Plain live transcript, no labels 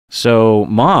So,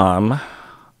 Mom,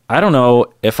 I don't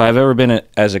know if I've ever been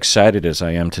as excited as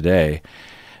I am today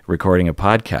recording a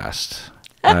podcast.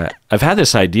 I've had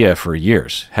this idea for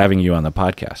years, having you on the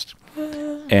podcast.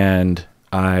 And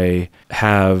I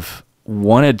have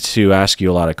wanted to ask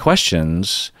you a lot of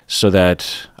questions so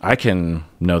that I can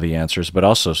know the answers, but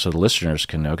also so the listeners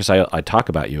can know, because I talk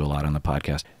about you a lot on the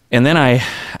podcast. And then I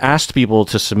asked people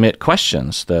to submit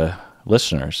questions, the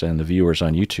listeners and the viewers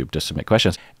on YouTube to submit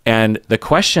questions. And the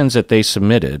questions that they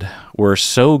submitted were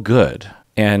so good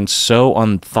and so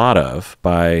unthought of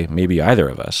by maybe either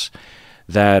of us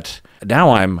that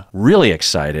now I'm really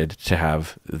excited to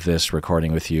have this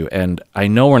recording with you. And I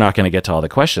know we're not going to get to all the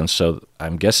questions, so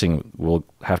I'm guessing we'll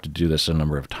have to do this a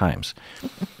number of times.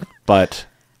 But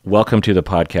welcome to the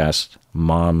podcast,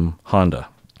 Mom Honda.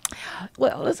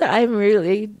 Well, I'm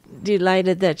really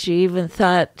delighted that you even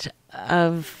thought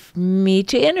of me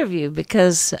to interview,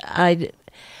 because I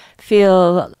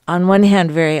feel on one hand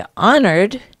very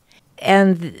honored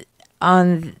and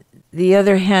on the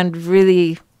other hand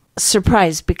really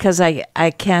surprised, because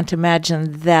I can't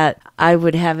imagine that I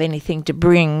would have anything to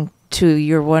bring to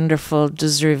your wonderful,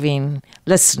 deserving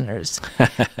listeners.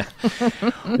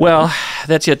 Well,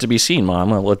 that's yet to be seen, Mom.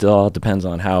 Well, it all depends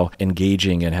on how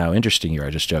engaging and how interesting you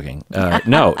are. Just joking.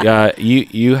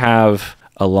 You have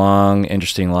a long,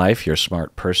 interesting life. You're a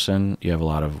smart person. You have a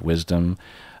lot of wisdom.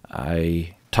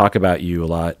 I talk about you a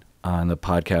lot on the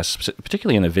podcast,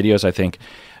 particularly in the videos, I think,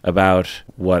 about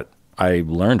what I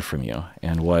learned from you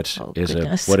and what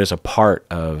is a part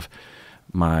of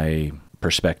my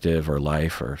perspective or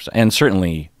life, and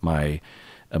certainly my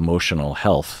emotional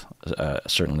health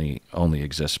certainly only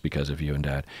exists because of you and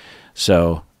Dad.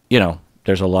 So,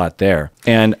 there's a lot there.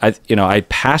 And I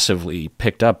passively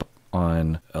picked up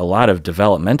on a lot of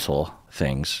developmental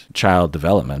things, child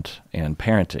development and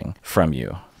parenting from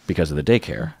you because of the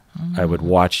daycare. I would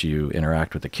watch you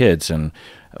interact with the kids, and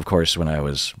of course, when I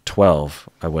was 12,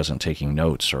 I wasn't taking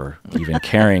notes or even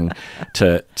caring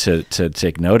to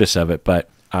take notice of it, but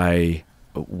I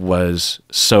was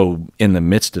so in the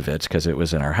midst of it because it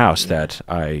was in our house that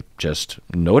I just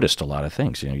noticed a lot of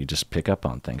things. You just pick up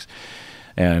on things.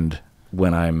 And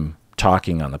when I'm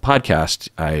talking on the podcast,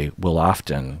 I will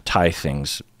often tie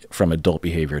things from adult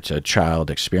behavior to child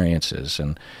experiences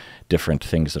and different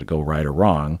things that go right or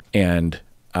wrong. And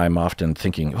I'm often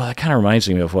thinking, well, that kind of reminds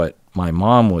me of what my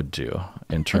mom would do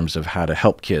in terms of how to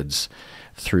help kids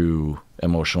through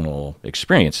emotional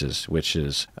experiences, which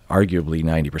is arguably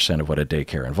 90% of what a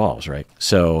daycare involves, right?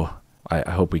 So I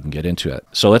hope we can get into it.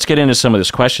 So let's get into some of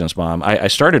these questions, Mom. I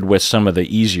started with some of the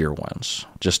easier ones,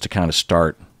 just to kind of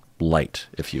start light,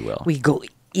 if you will. We go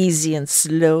easy and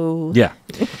slow. Yeah.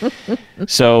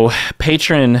 So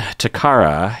patron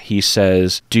Takara, he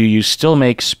says, do you still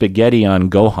make spaghetti on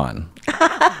Gohan?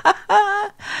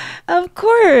 Of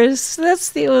course.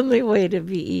 That's the only way to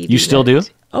be eating. You still do?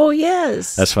 Oh,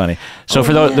 yes. That's funny. So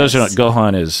for those who don't,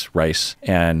 Gohan is rice,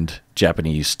 and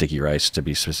Japanese sticky rice to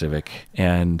be specific.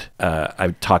 And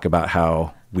I talk about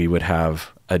how we would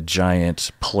have a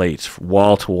giant plate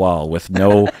wall to wall with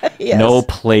no no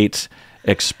plate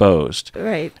exposed,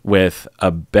 right, with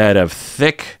a bed of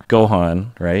thick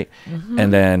Gohan, right,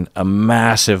 and then a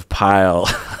massive pile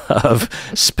of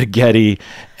spaghetti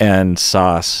and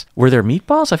sauce. Were there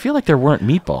meatballs? I feel like there weren't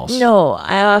meatballs. No,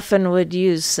 I often would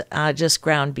use just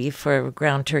ground beef or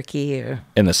ground turkey or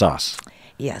in the sauce.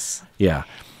 Yes. Yeah.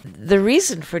 The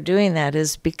reason for doing that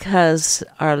is because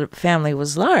our family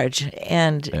was large,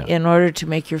 and in order to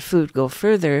make your food go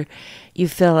further, you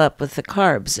fill up with the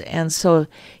carbs. And so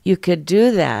you could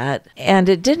do that, and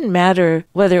it didn't matter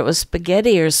whether it was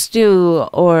spaghetti or stew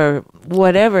or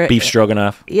whatever. Beef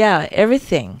stroganoff. Yeah,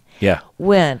 everything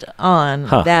went on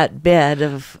that bed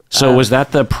of So was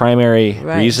that the primary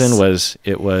rice. reason? Was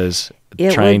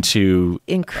it trying to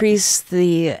increase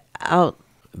the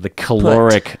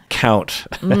caloric count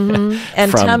and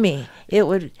tummy. It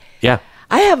would. Yeah.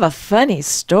 I have a funny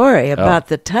story about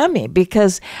the tummy,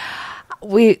 because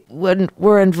we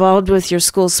were involved with your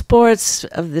school sports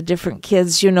of the different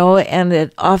kids, and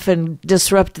it often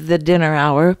disrupted the dinner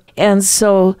hour. And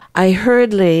so I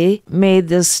hurriedly made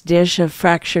this dish of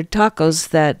fractured tacos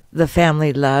that the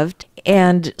family loved.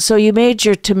 And so you made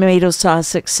your tomato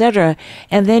sauce, etc.,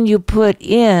 and then you put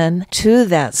in to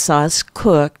that sauce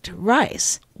cooked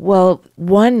rice. Well,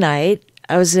 one night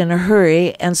I was in a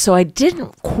hurry, and so I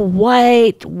didn't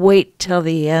quite wait till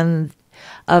the end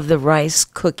of the rice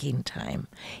cooking time.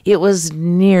 It was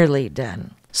nearly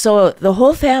done. So the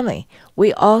whole family,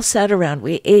 we all sat around,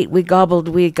 we ate, we gobbled,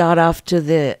 we got off to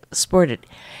the sport.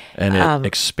 And it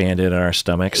expanded in our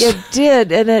stomachs. It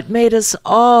did, and it made us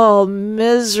all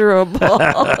miserable.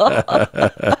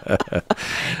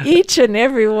 Each and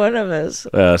every one of us.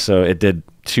 So it did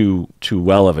too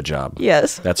well of a job.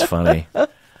 Yes. That's funny.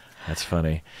 That's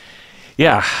funny.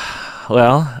 Yeah.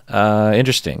 Well,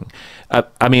 interesting.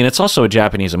 I mean, it's also a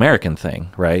Japanese-American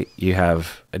thing, right?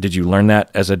 Did you learn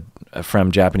that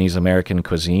from Japanese-American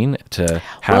cuisine to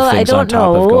have things on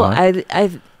top of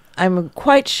gohan? I'm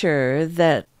quite sure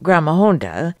that Grandma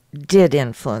Honda did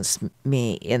influence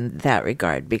me in that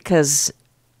regard because...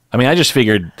 I mean, I just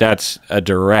figured that's a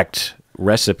direct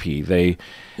recipe. They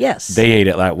ate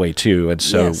it that way too. And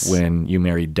so when you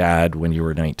married Dad when you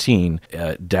were 19,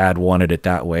 Dad wanted it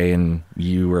that way. And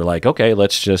you were like, okay,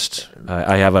 let's just,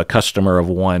 I have a customer of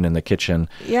one in the kitchen.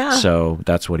 Yeah. So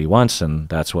that's what he wants and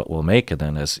that's what we'll make. And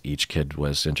then as each kid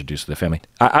was introduced to the family,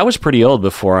 I was pretty old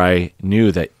before I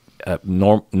knew that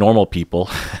normal people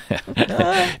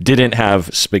didn't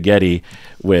have spaghetti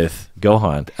with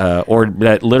gohan, or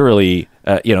that literally,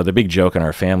 the big joke in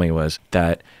our family was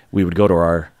that we would go to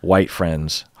our white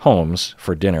friends' homes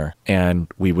for dinner and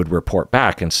we would report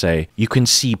back and say, you can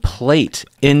see plate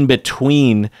in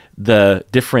between the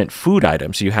different food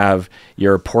items. You have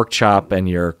your pork chop and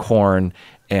your corn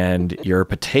and your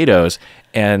potatoes,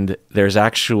 and there's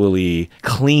actually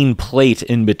clean plate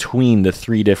in between the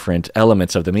three different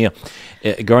elements of the meal.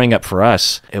 Growing up for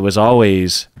us, it was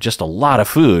always just a lot of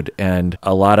food and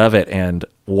a lot of it and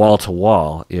wall to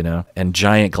wall, and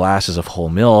giant glasses of whole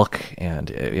milk. And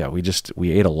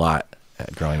we ate a lot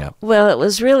growing up. Well, it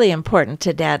was really important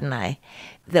to Dad and I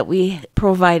that we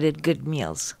provided good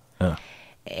meals.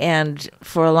 And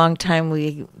for a long time,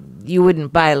 you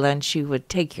wouldn't buy lunch, you would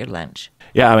take your lunch.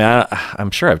 Yeah, I mean,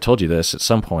 I'm sure I've told you this at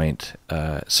some point.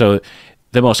 So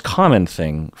the most common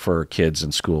thing for kids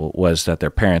in school was that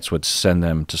their parents would send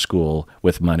them to school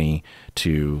with money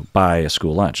to buy a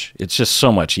school lunch. It's just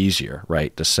so much easier,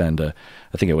 right, to send I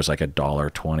think it was like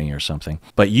 $1.20 or something.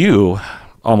 But you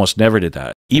almost never did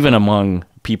that. Even among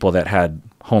people that had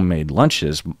homemade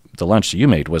lunches, the lunch that you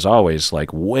made was always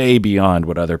like way beyond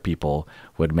what other people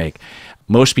would make.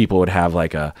 Most people would have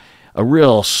like a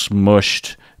real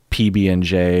smushed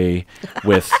PB&J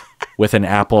with an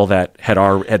apple that had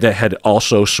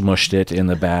also smushed it in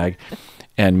the bag,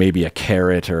 and maybe a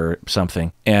carrot or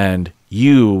something. And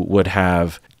you would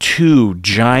have 2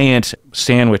 giant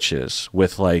sandwiches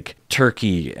with like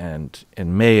turkey and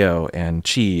mayo and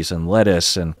cheese and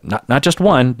lettuce, and not just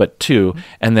one, but 2,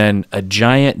 and then a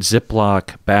giant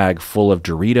Ziploc bag full of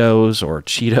Doritos or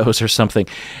Cheetos or something,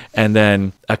 and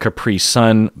then a Capri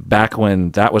Sun back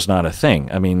when that was not a thing.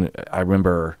 I mean, I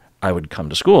remember I would come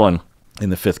to school, and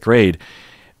in the 5th grade,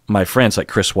 my friends like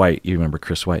Chris White, you remember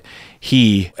Chris White,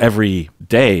 he every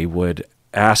day would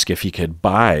ask if he could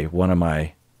buy one of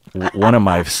my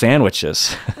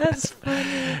sandwiches. That's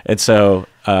funny. And so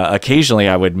occasionally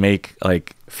I would make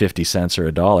like 50 cents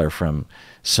or $1 from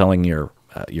selling your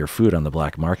food on the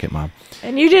black market, Mom.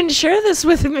 And you didn't share this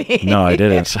with me. No, I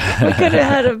didn't. We could have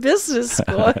had a business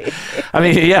going. I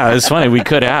mean, yeah, it's funny. We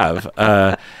could have.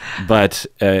 But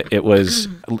it was,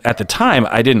 at the time,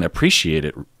 I didn't appreciate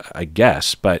it, I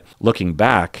guess. But looking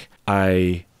back,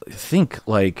 I think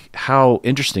like how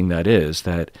interesting that is,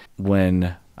 that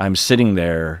when I'm sitting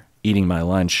there eating my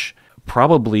lunch,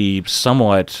 probably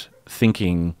somewhat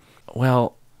thinking,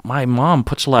 well, my mom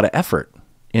puts a lot of effort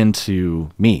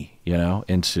into me,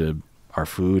 into our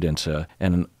food,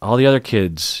 and all the other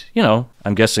kids,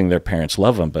 I'm guessing their parents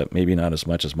love them, but maybe not as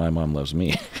much as my mom loves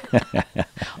me.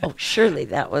 Oh, surely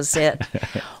that was it.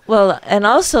 Well, and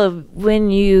also when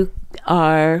you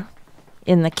are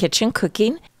in the kitchen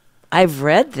cooking, I've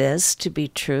read this to be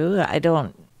true. I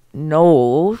don't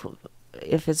know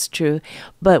if it's true,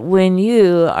 but when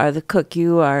you are the cook,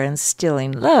 you are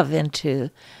instilling love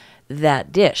into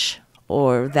that dish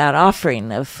or that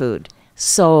offering of food.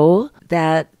 So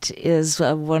that is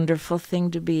a wonderful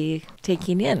thing to be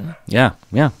taking in. Yeah.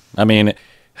 I mean,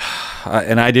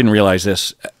 and I didn't realize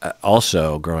this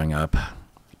also growing up,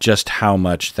 just how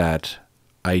much that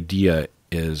idea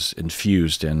is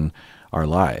infused in our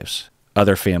lives.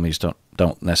 Other families don't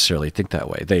necessarily think that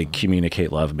way. They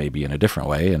communicate love maybe in a different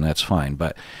way, and that's fine.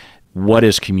 But what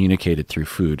is communicated through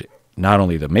food, not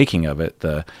only the making of it,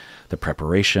 the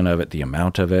preparation of it, the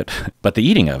amount of it, but the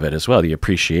eating of it as well, the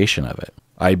appreciation of it.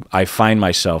 I find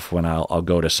myself when I'll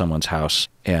go to someone's house,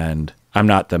 and I'm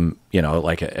not the,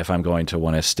 like if I'm going to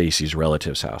one of Stacy's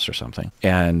relatives' house or something,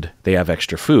 and they have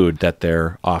extra food that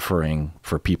they're offering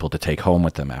for people to take home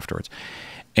with them afterwards.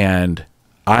 And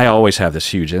I always have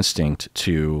this huge instinct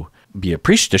to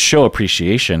to show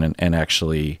appreciation and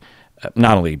actually,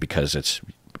 not only because it's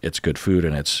good food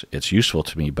and it's useful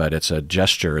to me, but it's a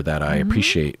gesture that I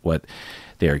appreciate what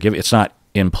they are giving. It's not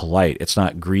impolite. It's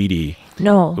not greedy.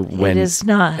 No, it is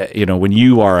not. When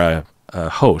you are a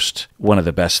host, one of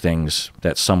the best things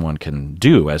that someone can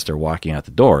do as they're walking out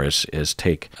the door is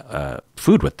take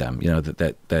food with them,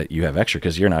 that you have extra,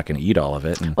 because you're not going to eat all of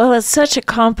it. Well, it's such a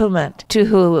compliment to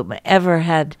whomever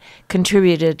had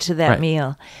contributed to that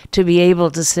meal to be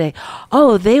able to say,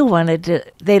 oh, they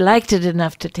liked it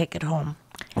enough to take it home.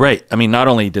 Right. I mean, not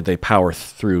only did they power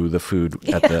through the food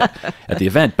at the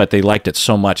event, but they liked it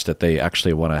so much that they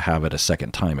actually want to have it a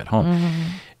second time at home. Mm-hmm.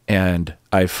 And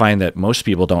I find that most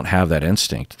people don't have that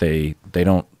instinct. They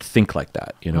don't think like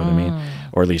that, you know what I mean?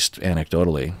 Or at least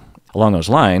anecdotally. Along those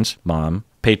lines, Mom,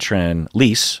 patron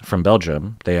Lise from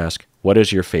Belgium, they ask, what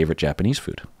is your favorite Japanese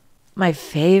food? My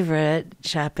favorite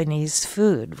Japanese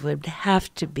food would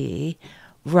have to be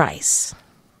rice.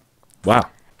 Wow.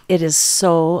 It is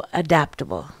so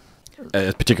adaptable.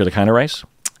 A particular kind of rice?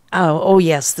 Oh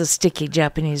yes, the sticky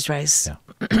Japanese rice.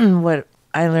 Yeah. What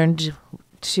I learned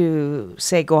to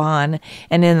say gohan,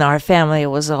 and in our family it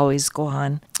was always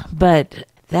gohan. But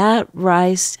that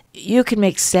rice, you can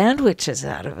make sandwiches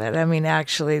out of it. I mean,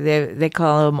 actually, they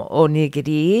call them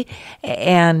onigiri,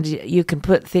 and you can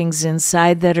put things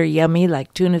inside that are yummy,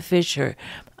 like tuna fish or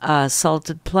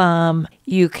salted plum.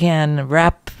 You can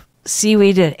wrap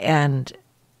seaweed and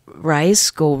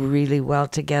rice go really well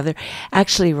together.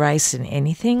 Actually, rice and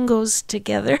anything goes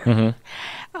together.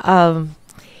 Mm-hmm.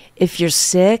 If you're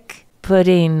sick,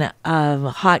 putting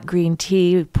hot green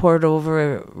tea poured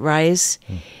over rice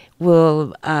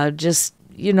will just,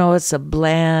 it's a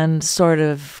bland sort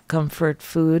of comfort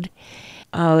food.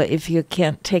 If you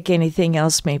can't take anything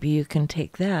else, maybe you can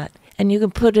take that. And you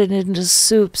can put it into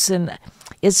soups, and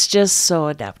it's just so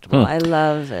adaptable. I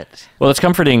love it. Well, it's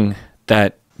comforting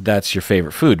that that's your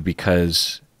favorite food,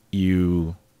 because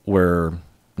you were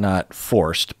not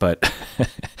forced, but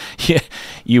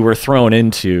you were thrown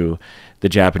into the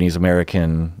Japanese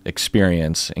American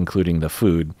experience, including the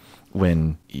food,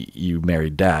 when you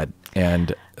married Dad.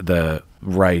 And the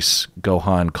rice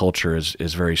gohan culture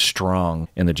is very strong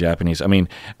in the Japanese. I mean,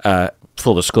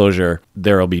 full disclosure,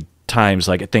 there will be times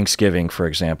like at Thanksgiving, for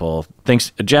example.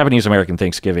 Japanese American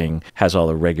Thanksgiving has all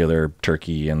the regular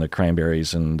turkey and the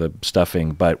cranberries and the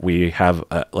stuffing, but we have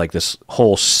like this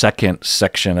whole second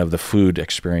section of the food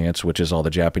experience, which is all the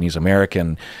Japanese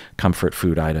American comfort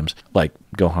food items like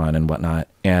gohan and whatnot.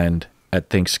 And at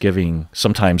Thanksgiving,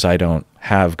 sometimes I don't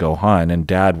have gohan, and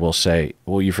Dad will say,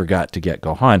 well, you forgot to get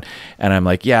gohan. And I'm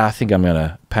like, yeah, I think I'm going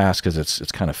to pass because it's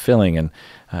kind of filling, and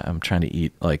I'm trying to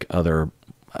eat like other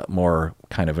more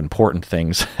kind of important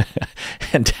things.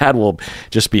 And Dad will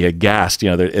just be aghast.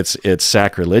 It's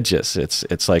sacrilegious.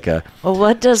 It's like a... Well,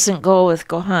 what doesn't go with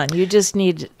gohan? You just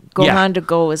need gohan to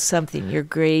go with something, your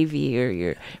gravy or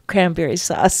your cranberry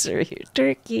sauce or your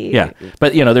turkey. Yeah,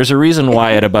 but there's a reason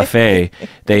why at a buffet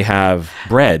they have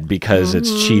bread, because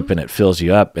it's cheap and it fills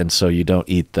you up, and so you don't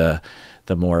eat the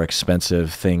more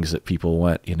expensive things that people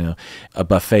want. A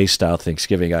buffet style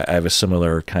Thanksgiving, I have a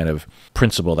similar kind of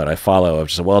principle that I follow of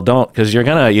just, well, don't, because you're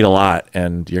gonna eat a lot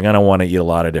and you're gonna want to eat a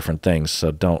lot of different things,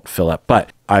 so don't fill up.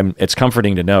 But it's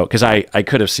comforting to know, because I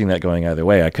could have seen that going either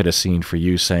way. I could have seen for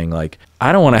you saying like,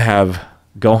 I don't want to have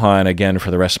gohan again for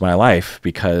the rest of my life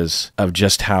because of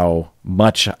just how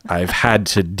much I've had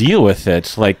to deal with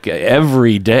it, like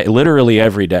every day, literally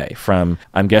every day, from,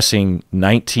 I'm guessing,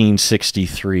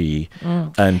 1963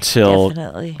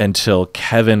 until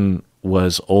Kevin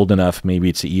was old enough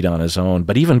maybe to eat on his own.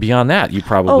 But even beyond that, you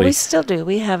probably... Oh, we still do.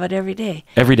 We have it every day.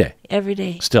 Every day? Every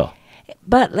day. Still.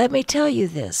 But let me tell you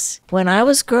this. When I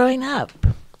was growing up,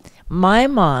 my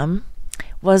mom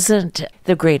wasn't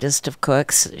the greatest of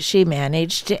cooks. She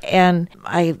managed, and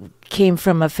I came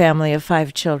from a family of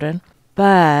 5 children,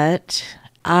 but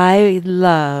I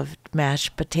loved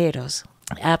mashed potatoes.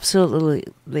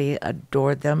 Absolutely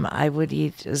adored them. I would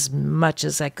eat as much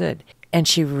as I could, and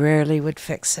she rarely would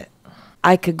fix it.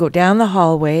 I could go down the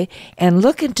hallway and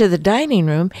look into the dining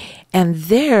room, and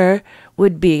there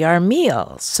would be our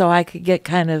meal. So I could get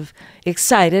kind of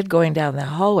excited going down the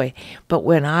hallway. But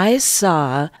when I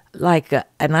saw like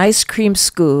an ice cream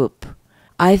scoop,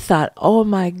 I thought, oh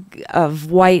my,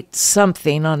 of white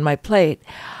something on my plate,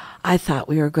 I thought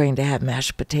we were going to have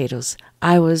mashed potatoes.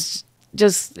 I was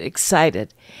just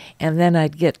excited. And then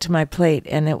I'd get to my plate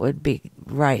and it would be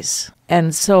rice.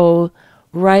 And so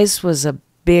rice was a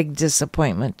big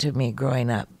disappointment to me growing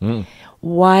up.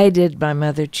 Why did my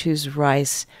mother choose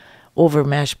rice over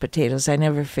mashed potatoes. I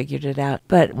never figured it out.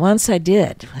 But once I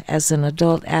did, as an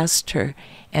adult, asked her,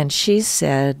 and she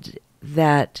said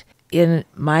that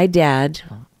my dad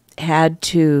had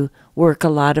to work a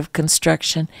lot of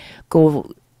construction,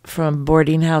 go from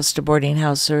boarding house to boarding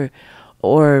house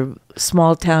or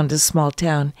small town to small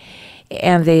town,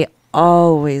 and they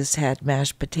always had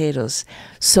mashed potatoes.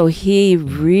 So he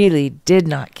really did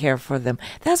not care for them.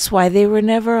 That's why they were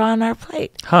never on our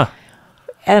plate. Huh.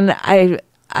 And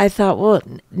I thought, well,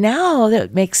 now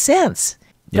that makes sense.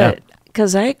 Yeah.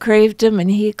 Because I craved them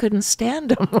and he couldn't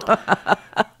stand them.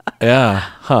 Yeah.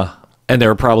 Huh. And they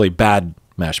were probably bad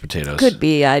mashed potatoes. Could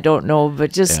be, I don't know,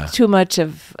 but just too much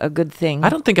of a good thing. I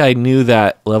don't think I knew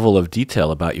that level of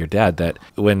detail about your dad, that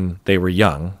when they were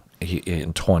young,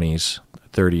 in 20s,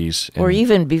 30s. Or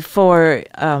even before,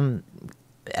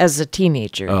 as a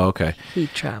teenager. Oh, okay. He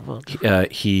traveled.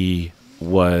 He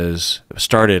was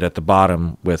started at the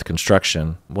bottom with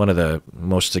construction. One of the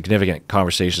most significant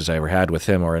conversations I ever had with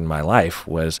him or in my life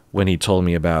was when he told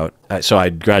me about, so I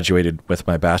graduated with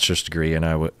my bachelor's degree and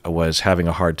I was having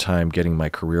a hard time getting my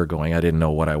career going. I didn't know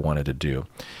what I wanted to do.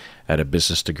 I had a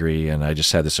business degree and I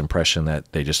just had this impression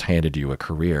that they just handed you a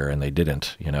career and they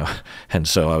didn't, And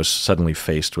so I was suddenly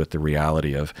faced with the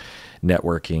reality of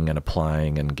networking and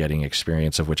applying and getting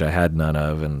experience, of which I had none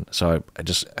of. And so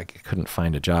I couldn't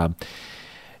find a job.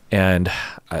 And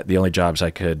the only jobs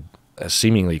I could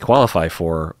seemingly qualify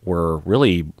for were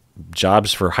really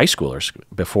jobs for high schoolers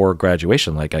before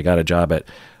graduation. Like I got a job at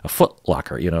a Foot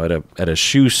Locker, at a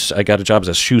shoe. I got a job as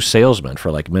a shoe salesman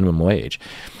for like minimum wage.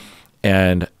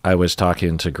 And I was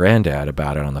talking to Granddad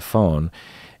about it on the phone,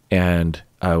 and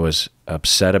I was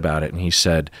upset about it. And he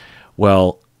said,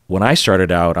 well, when I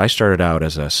started out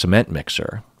as a cement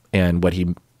mixer. And what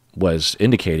he was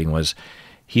indicating was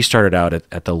he started out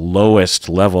at the lowest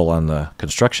level on the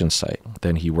construction site.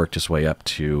 Then he worked his way up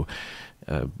to,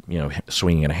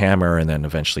 swinging a hammer, and then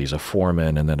eventually he's a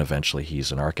foreman, and then eventually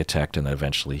he's an architect, and then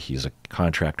eventually he's a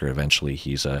contractor. Eventually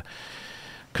he's a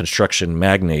construction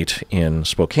magnate in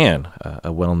Spokane,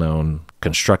 a well-known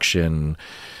construction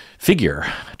figure,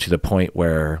 to the point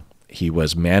where he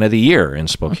was man of the year in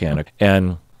Spokane.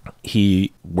 And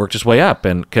he worked his way up.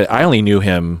 And I only knew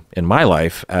him in my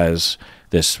life as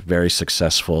this very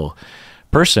successful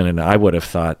person, and I would have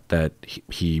thought that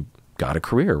he got a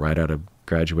career right out of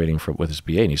graduating with his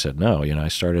BA. And he said, no, I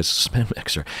started as a cement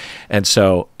mixer. And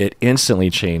so it instantly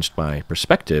changed my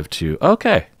perspective to,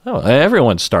 okay,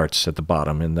 everyone starts at the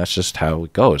bottom, and that's just how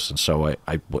it goes. And so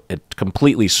it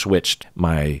completely switched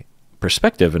my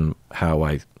perspective and how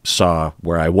I saw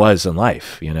where I was in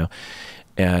life,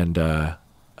 and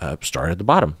started at the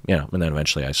bottom, and then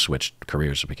eventually I switched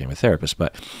careers and became a therapist.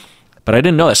 But I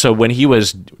didn't know that. So when he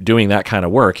was doing that kind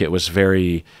of work, it was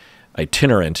very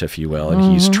itinerant, if you will,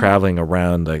 and he's traveling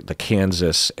around the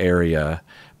Kansas area,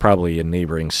 probably in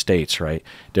neighboring states, right?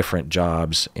 Different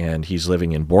jobs, and he's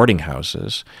living in boarding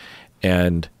houses,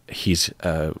 and he's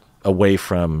away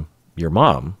from your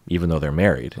mom, even though they're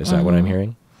married. Is that what I'm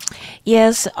hearing?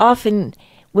 Yes, often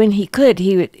when he could,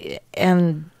 he would,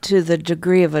 and to the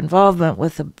degree of involvement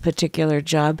with a particular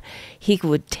job, he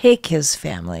would take his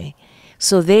family.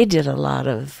 So they did a lot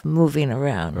of moving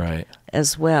around, right,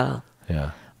 as well.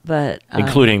 Yeah. But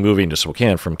including moving to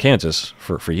Spokane from Kansas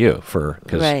for you for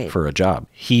a job.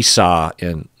 He saw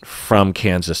from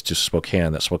Kansas to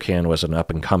Spokane that Spokane was an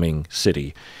up and coming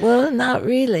city. Well, not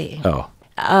really. Oh.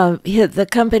 The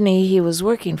company he was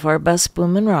working for, Bus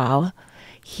Boom and Rao,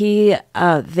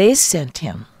 they sent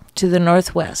him to the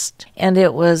Northwest, and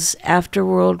it was after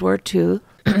World War II.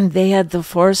 They had the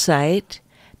foresight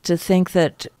to think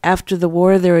that after the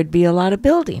war there would be a lot of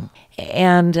building.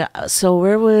 And so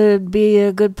where would be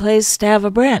a good place to have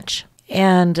a branch?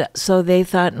 And so they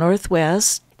thought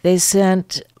Northwest. They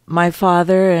sent my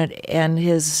father and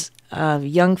his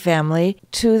young family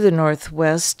to the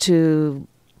Northwest to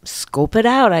scope it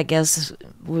out, I guess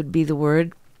would be the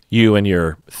word. You and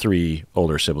your 3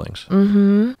 older siblings.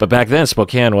 Mm-hmm. But back then,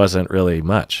 Spokane wasn't really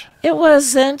much. It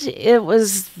wasn't. It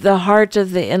was the heart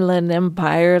of the Inland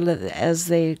Empire, as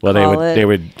they call it. They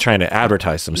were trying to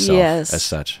advertise themselves as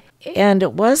such. And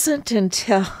it wasn't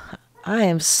until I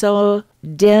am so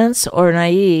dense or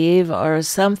naive or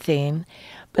something,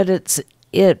 but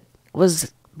it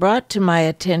was brought to my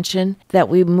attention that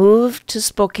we moved to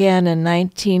Spokane in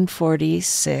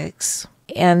 1946,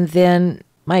 and then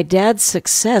my dad's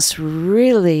success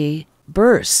really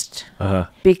burst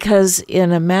because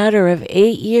in a matter of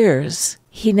 8 years,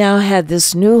 he now had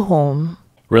this new home.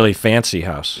 Really fancy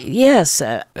house. Yes.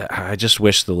 I just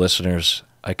wish the listeners,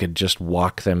 I could just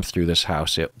walk them through this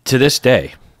house. To this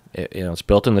day, it's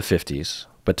built in the 50s.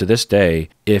 But to this day,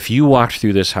 if you walked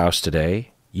through this house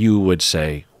today, you would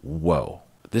say, whoa,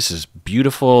 this is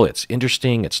beautiful. It's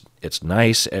interesting. It's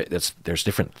nice. There's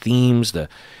different themes. And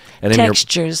then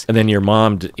textures. And then your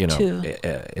mom,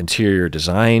 interior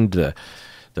designed the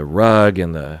rug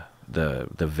and the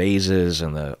vases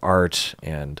and the art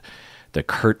and the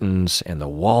curtains and the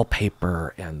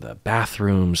wallpaper and the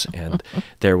bathrooms. And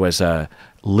there was a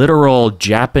literal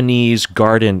Japanese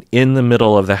garden in the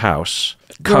middle of the house.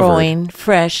 Growing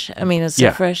fresh. I mean, it's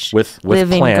a fresh with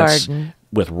living plants, garden.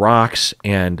 with rocks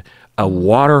and a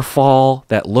waterfall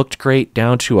that looked great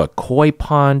down to a koi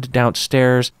pond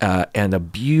downstairs, and a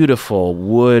beautiful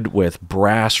wood with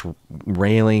brass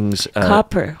railings.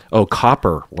 Copper. Oh,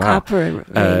 copper. Wow. Copper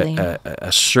railing.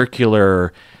 A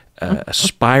circular, a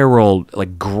spiral,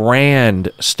 like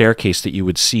grand staircase that you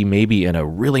would see maybe in a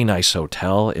really nice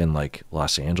hotel in like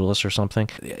Los Angeles or something.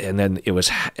 And then it was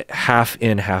half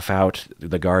in, half out.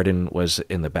 The garden was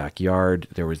in the backyard.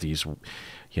 There were these,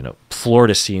 floor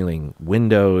to ceiling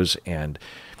windows and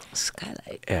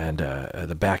skylight. And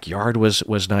the backyard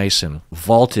was nice and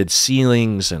vaulted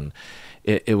ceilings. And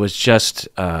it was just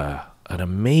an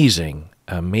amazing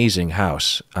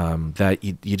house that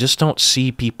you just don't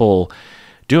see people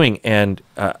doing. And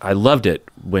I loved it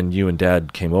when you and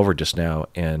Dad came over just now,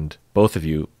 and both of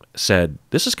you said,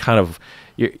 this is kind of,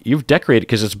 you've decorated,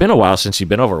 because it's been a while since you've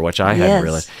been over, which I hadn't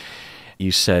realized.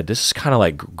 You said, this is kind of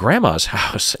like Grandma's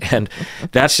house. And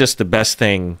that's just the best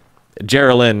thing.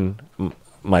 Geraldine,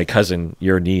 my cousin,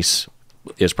 your niece,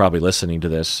 is probably listening to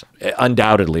this,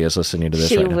 undoubtedly is listening to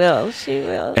this right now. She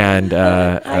will. And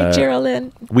hi,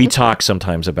 Geraldine. We talk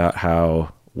sometimes about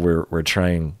how we're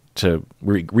trying to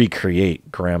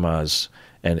recreate Grandma's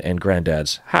and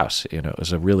Granddad's house. It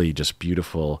was a really just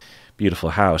beautiful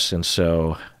house. And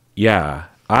so, yeah,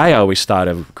 I always thought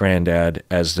of Granddad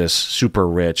as this super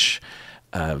rich,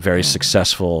 very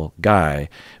successful guy,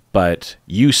 but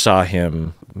you saw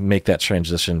him make that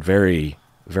transition very,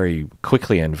 very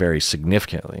quickly and very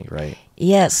significantly, right?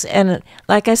 Yes, and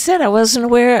like I said, I wasn't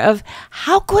aware of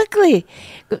how quickly,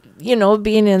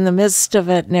 being in the midst of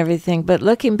it and everything, but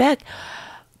looking back,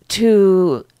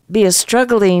 to be a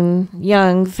struggling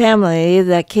young family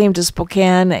that came to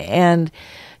Spokane and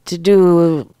to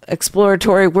do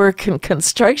exploratory work and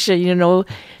construction,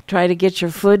 try to get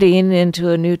your footing into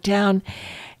a new town.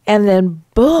 And then,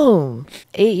 boom,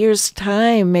 8 years'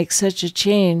 time makes such a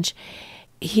change.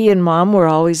 He and Mom were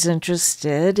always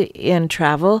interested in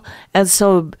travel. And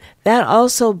so that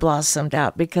also blossomed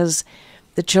out because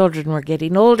the children were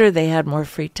getting older. They had more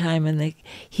free time, and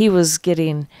he was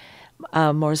getting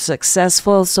more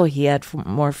successful, so he had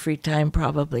more free time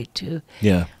probably too.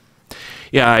 Yeah,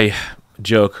 I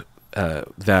joke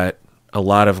that a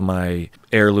lot of my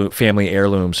family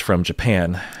heirlooms from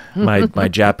Japan, my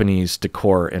Japanese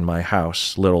decor in my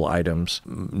house, little items,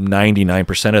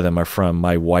 99% of them are from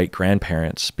my white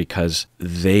grandparents because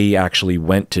they actually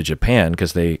went to Japan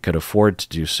because they could afford to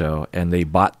do so, and they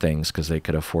bought things because they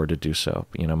could afford to do so.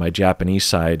 My Japanese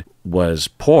side was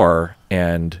poor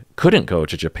and couldn't go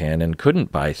to Japan and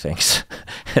couldn't buy things.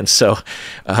 And so,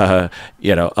 a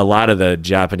lot of the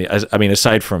Japanese,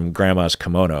 aside from Grandma's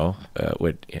kimono,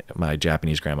 my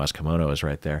Japanese grandma's kimono is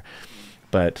right there.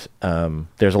 But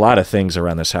there's a lot of things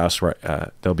around this house where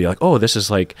they'll be like, oh, this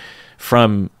is like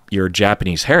from your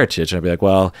Japanese heritage. And I'll be like,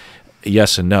 well,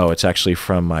 yes and no. It's actually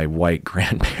from my white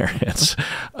grandparents.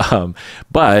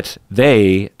 But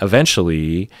they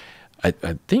eventually, I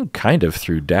think kind of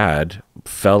through Dad,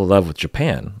 fell in love with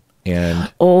Japan.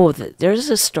 And there's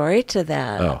a story to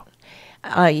that.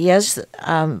 Yes,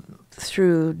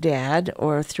 through Dad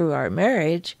or through our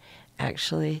marriage,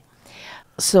 actually.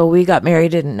 So we got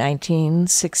married in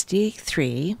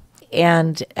 1963,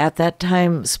 and at that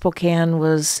time, Spokane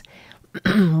was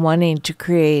wanting to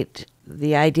create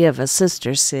the idea of a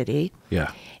sister city.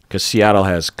 Yeah, because Seattle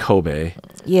has Kobe.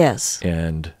 Yes.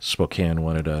 And Spokane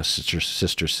wanted a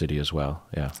sister city as well.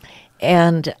 Yeah.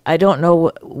 And I don't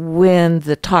know when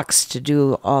the talks to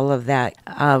do all of that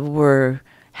were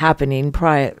happening,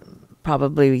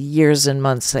 probably years and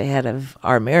months ahead of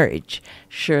our marriage,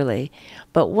 surely.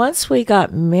 But once we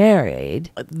got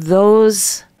married,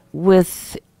 those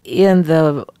within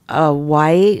the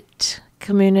white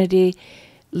community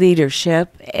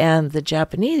leadership and the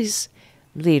Japanese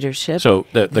leadership, so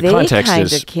the context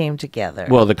kind of came together.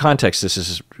 Well, the context, this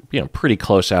is pretty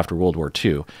close after World War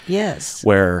II. Yes.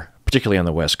 Where, particularly on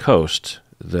the West Coast,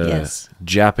 the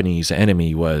Japanese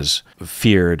enemy was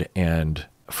feared and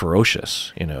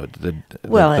ferocious. The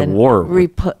war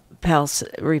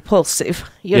repulsive.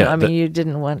 You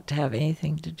didn't want to have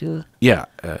anything to do. Yeah,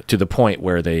 to the point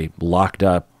where they locked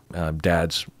up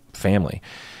Dad's family.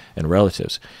 and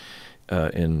relatives.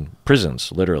 In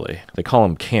prisons, literally. They call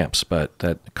them camps, but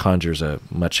that conjures a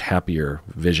much happier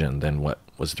vision than what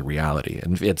was the reality.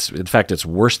 And in fact, it's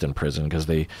worse than prison because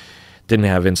they didn't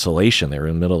have insulation. They were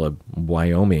in the middle of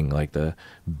Wyoming, like the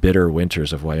bitter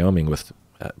winters of Wyoming, with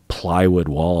plywood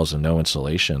walls and no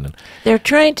insulation. They're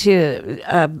trying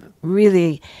to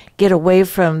really get away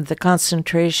from the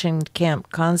concentration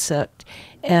camp concept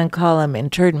and call them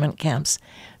internment camps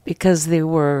because they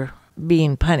were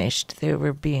being punished. They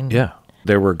were being... Yeah.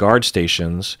 There were guard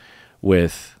stations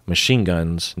with machine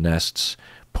guns, nests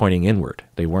pointing inward.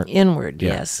 They weren't inward.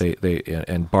 Yeah, yes. They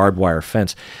and barbed wire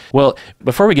fence. Well,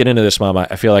 before we get into this, Mom,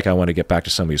 I feel like I want to get back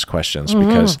to some of these questions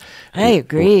because I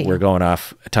agree. We're going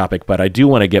off topic, but I do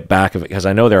want to get back of it because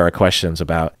I know there are questions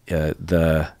about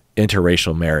the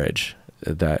interracial marriage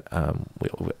that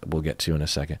we'll get to in a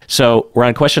second. So we're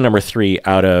on question number 3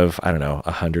 out of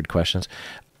 100 questions.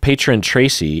 Patron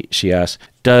Tracy, she asks,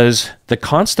 does the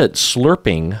constant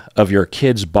slurping of your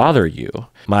kids bother you?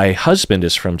 My husband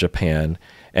is from Japan,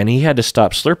 and he had to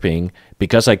stop slurping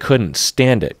because I couldn't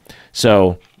stand it.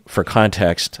 So, for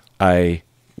context, I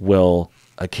will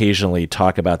occasionally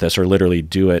talk about this or literally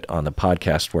do it on the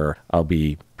podcast where I'll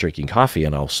be drinking coffee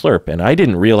and I'll slurp. And I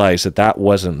didn't realize that that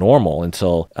wasn't normal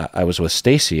until I was with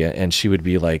Stacy, and she would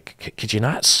be like, could you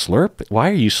not slurp? Why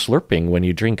are you slurping when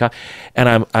you drink coffee?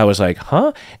 And I was like,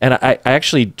 huh? And I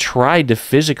actually tried to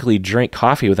physically drink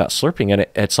coffee without slurping, and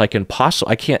it's like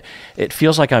impossible. I can't, it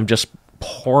feels like I'm just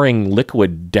pouring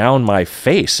liquid down my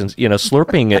face. And,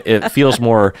 slurping, it feels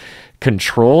more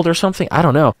controlled or something. I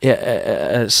don't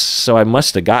know. So I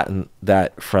must have gotten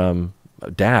that from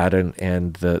Dad,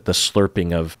 and the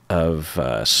slurping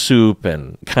of soup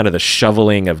and kind of the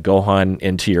shoveling of gohan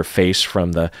into your face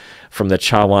from the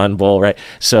chawan bowl, right?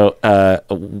 So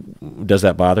does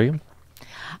that bother you?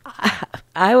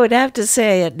 I would have to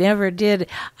say it never did.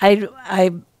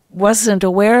 I wasn't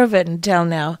aware of it until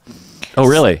now. Oh,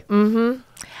 really? Mm-hmm.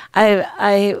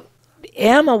 I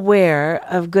am aware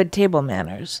of good table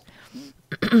manners.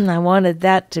 I wanted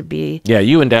that to be... Yeah,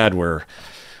 you and Dad were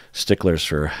sticklers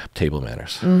for table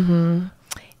manners. Mm-hmm.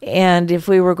 And if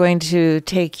we were going to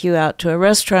take you out to a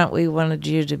restaurant, we wanted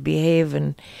you to behave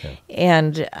and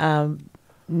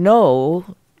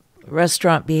know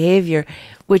restaurant behavior,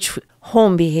 which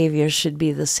home behavior should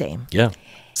be the same. Yeah.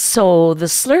 So the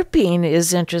slurping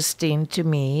is interesting to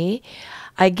me.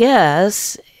 I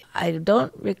guess I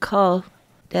don't recall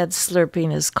Dad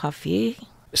slurping his coffee.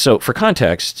 So for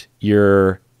context,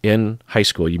 you're in high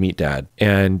school, you meet Dad,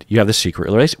 and you have this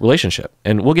secret relationship.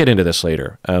 And we'll get into this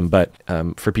later. But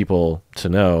for people to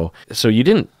know, so you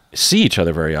didn't see each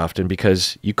other very often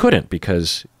because you couldn't,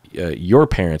 because your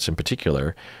parents in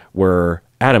particular were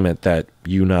adamant that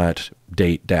you not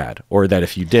date Dad, or that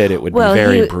if you did, it would be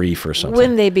very brief or something.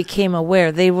 When they became aware,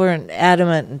 they weren't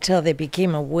adamant until they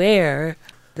became aware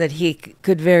that he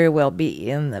could very well be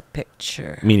in the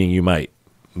picture. Meaning you might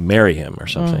marry him or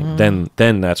something. Mm-hmm.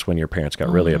 Then that's when your parents got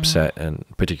really upset, and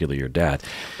particularly your dad.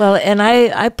 Well, and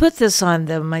I put this on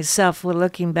them myself. Well,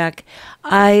 looking back,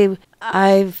 I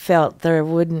felt there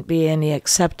wouldn't be any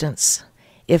acceptance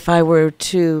if I were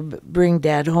to bring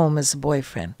Dad home as a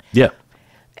boyfriend. Yeah.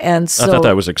 And so I thought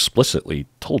that was explicitly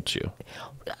told to you.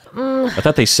 I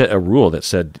thought they set a rule that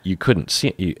said you couldn't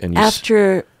see it. And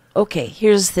okay,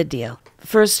 here's the deal.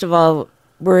 First of all,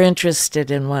 we're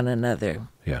interested in one another.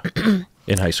 Yeah.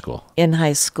 In high school. In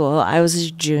high school. I was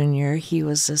a junior. He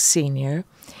was a senior.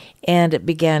 And it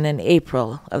began in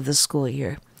April of the school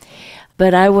year.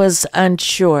 But I was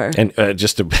unsure. And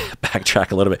just to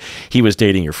backtrack a little bit, he was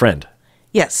dating your friend.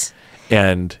 Yes.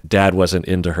 And Dad wasn't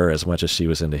into her as much as she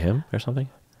was into him or something?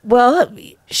 Well,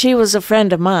 she was a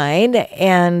friend of mine,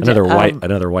 and another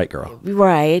white girl.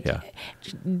 Right. Yeah.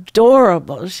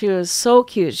 Adorable. She was so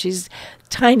cute. She's a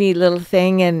tiny little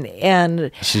thing,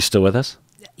 and she's still with us?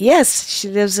 Yes, she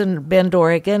lives in Bend,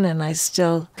 Oregon, and I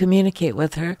still communicate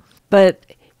with her. But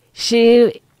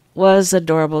she was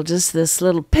adorable, just this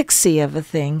little pixie of a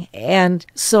thing. And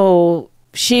so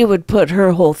she would put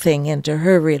her whole thing into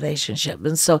her relationship.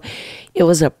 And so it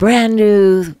was a brand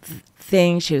new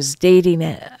thing. She was dating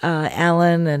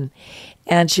Alan,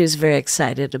 and she was very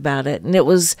excited about it. And it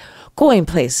was going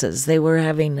places. They were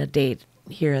having a date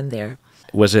here and there.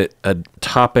 Was it a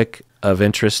topic of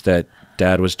interest that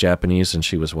Dad was Japanese and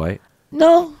she was white?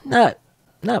 No, not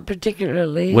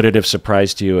particularly. Would it have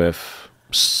surprised you if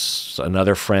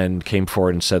another friend came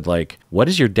forward and said, like, what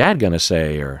is your dad going to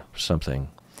say or something?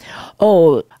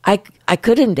 Oh, I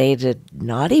couldn't date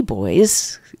naughty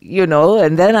boys,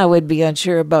 and then I would be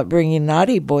unsure about bringing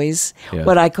naughty boys,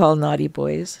 what I call naughty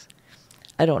boys.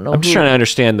 I don't know. I'm just trying to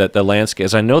understand that the landscape.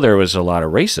 As I know there was a lot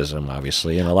of racism,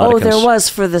 obviously, and a lot of. There was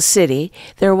for the city.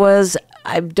 There was.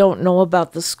 I don't know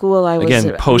about the school. I was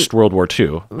again post World War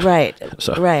II. Right.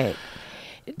 So. Right.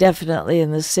 Definitely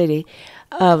in the city.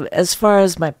 As far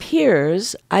as my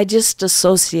peers, I just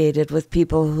associated with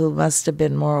people who must have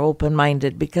been more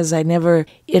open-minded because I never,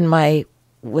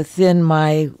 within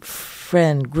my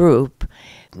friend group,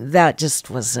 that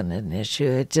just wasn't an issue.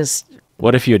 It just.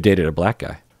 What if you had dated a black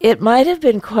guy? It might have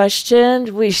been questioned.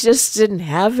 We just didn't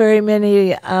have very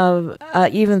many,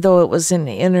 even though it was an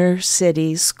inner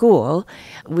city school,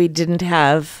 we didn't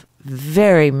have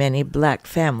very many black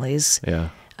families. Yeah.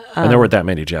 And there weren't that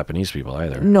many Japanese people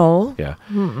either. No. Yeah.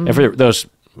 And for those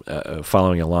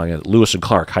following along at Lewis and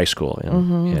Clark High School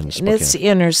in Spokane. And it's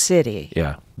inner city.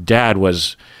 Yeah. Dad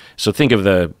was, so think of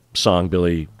the song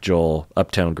Billy Joel,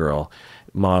 Uptown Girl.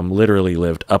 Mom literally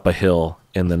lived up a hill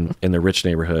in the rich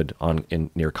neighborhood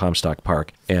near Comstock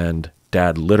Park, and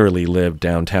Dad literally lived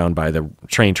downtown by the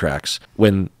train tracks.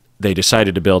 When they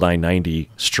decided to build I-90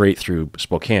 straight through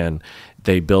Spokane,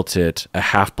 they built it a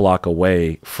half block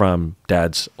away from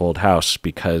Dad's old house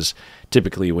because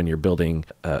typically when you're building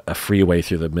a freeway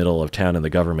through the middle of town and the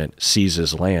government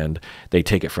seizes land, they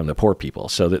take it from the poor people.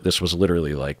 So that this was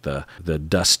literally like the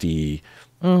dusty,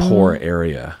 poor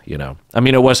area, I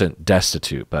mean, it wasn't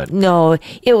destitute, but. No,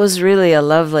 it was really a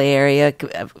lovely area,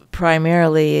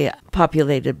 primarily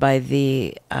populated by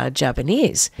the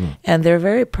Japanese. And they're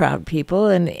very proud people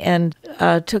and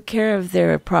took care of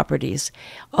their properties.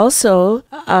 Also,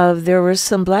 there were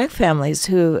some black families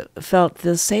who felt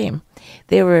the same.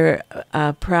 They were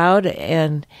proud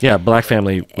and. Yeah, black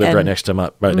family lived right next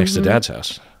to Dad's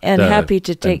house. And happy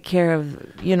to take care of,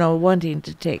 wanting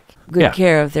to take good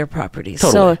care of their properties.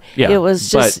 Totally. So it was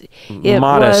just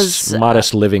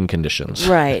modest living conditions.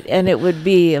 Right, and it would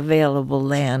be available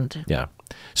land. Yeah.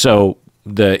 So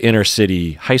the inner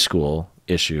city high school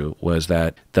issue was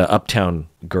that the uptown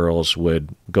girls would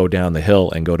go down the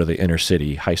hill and go to the inner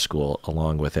city high school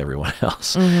along with everyone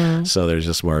else. So there's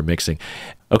just more mixing.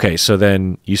 Okay, so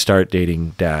then you start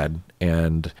dating Dad,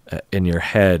 and in your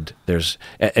head there's,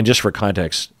 and just for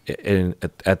context,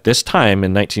 at this time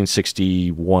in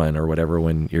 1961 or whatever,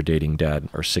 when you're dating Dad,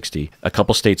 or 60, a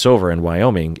couple states over in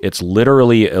Wyoming, it's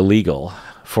literally illegal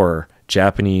for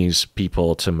Japanese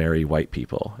people to marry white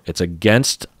people. It's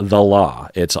against the law.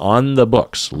 It's on the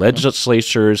books.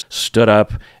 Legislatures stood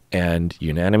up and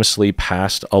unanimously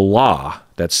passed a law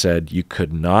that said you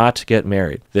could not get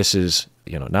married. This is,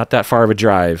 not that far of a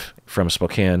drive from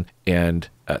Spokane, and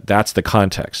that's the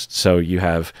context. So you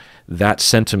have that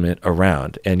sentiment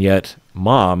around, and yet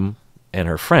Mom and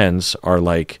her friends are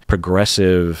like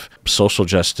progressive, social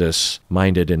justice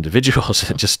minded individuals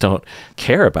that just don't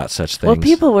care about such things. Well,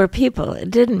 people were people. It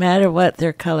didn't matter what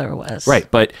their color was. Right,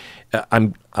 but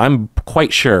I'm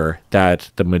quite sure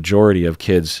that the majority of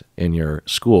kids in your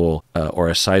school, or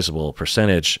a sizable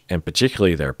percentage, and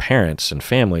particularly their parents and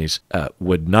families,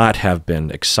 would not have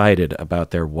been excited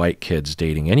about their white kids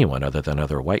dating anyone other than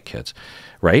other white kids,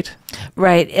 right?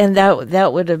 Right, and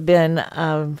that would have been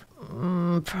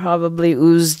probably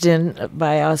oozed in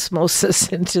by osmosis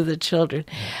into the children.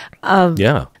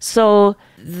 So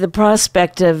the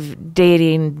prospect of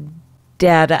dating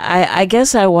Dad, I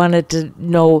guess I wanted to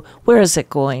know, where is it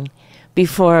going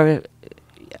before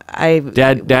I...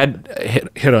 Dad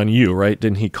hit on you, right?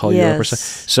 Didn't he call you up or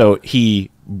something? So he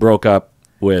broke up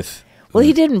with... Well,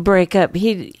 he didn't break up.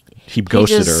 He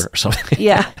ghosted her or something.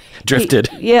 Yeah. Drifted.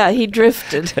 He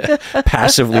drifted.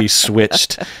 Passively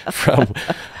switched from...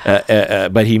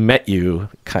 but he met you,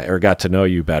 or got to know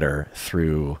you better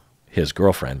through his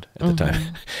girlfriend at the time,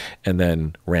 and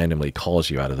then randomly calls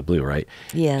you out of the blue, right?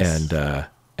 Yes.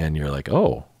 And you're like,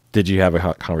 oh, did you have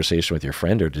a conversation with your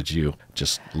friend, or did you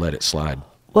just let it slide?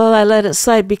 Well, I let it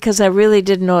slide because I really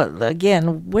didn't know,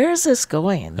 again, where is this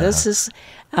going? This is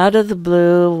out of the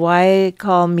blue. Why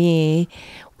call me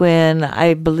when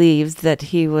I believed that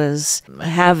he was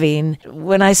having,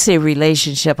 when I say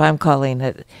relationship, I'm calling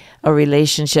it a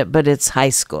relationship, but it's high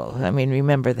school. I mean,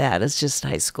 remember that. It's just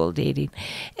high school dating.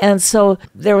 And so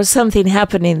there was something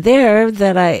happening there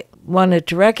that I wanted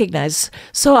to recognize.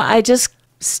 So I just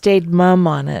stayed mum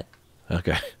on it.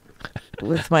 Okay.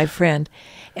 With my friend.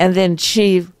 And then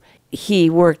he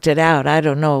worked it out. I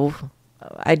don't know.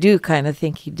 I do kind of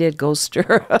think he did ghost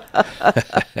her.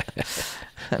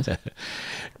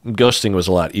 Ghosting was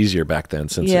a lot easier back then,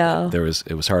 since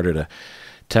it was harder to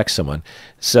text someone.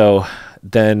 So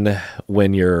then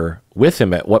when you're with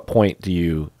him, at what point do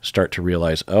you start to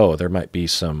realize, oh, there might be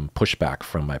some pushback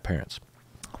from my parents?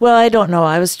 Well, I don't know.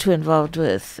 I was too involved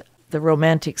with the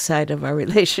romantic side of our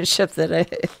relationship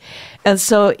and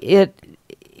so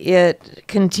it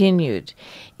continued.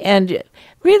 And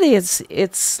really,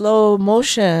 it's slow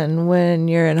motion when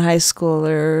you're in high school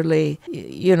or early,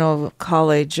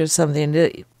 college or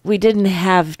something. We didn't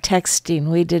have texting.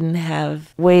 We didn't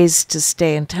have ways to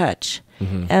stay in touch.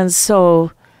 Mm-hmm. And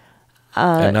so...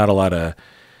 and not a lot of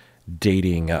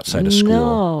dating outside of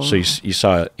school. No. So you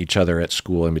saw each other at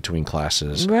school in between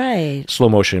classes. Right. Slow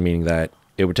motion meaning that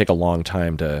it would take a long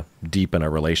time to deepen a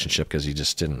relationship because you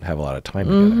just didn't have a lot of time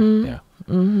together. Yeah.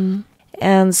 Mm-hmm.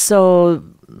 And so,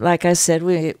 like I said,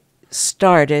 we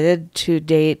started to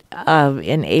date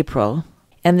in April,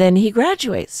 and then he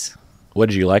graduates. What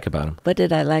did you like about him? What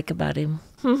did I like about him?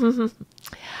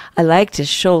 I liked his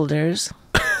shoulders.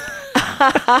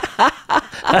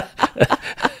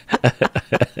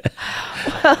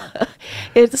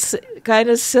 It's kind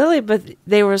of silly, but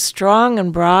they were strong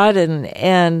and broad,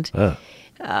 and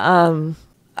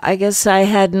I guess I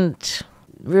hadn't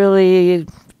really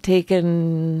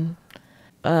taken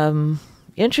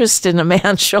interest in a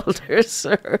man's shoulders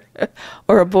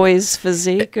or a boy's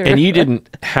physique. And you didn't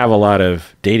have a lot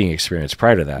of dating experience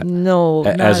prior to that. No,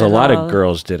 as a not lot at all. of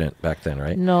girls didn't back then,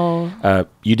 right? No.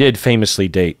 You did famously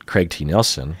date Craig T.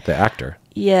 Nelson, the actor.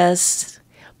 Yes,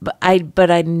 but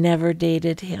I never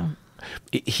dated him.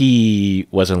 He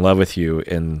was in love with you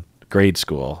in grade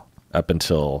school up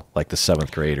until like the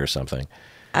 7th grade or something.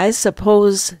 I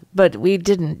suppose, but we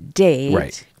didn't date.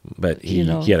 Right. But he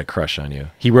had a crush on you.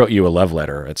 He wrote you a love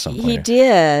letter at some point. He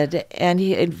did, and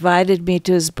he invited me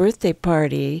to his birthday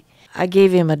party. I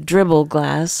gave him a dribble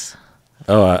glass.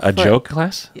 Oh, a joke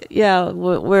glass? Yeah,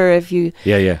 where if you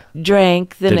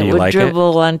drank, then Did it he would like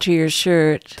dribble onto your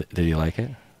shirt. Did he like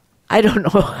it? I don't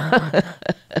know.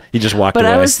 He just walked but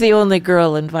away. I was the only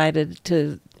girl invited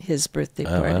to his birthday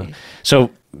party. So,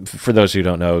 for those who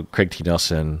don't know, Craig T.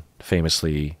 Nelson,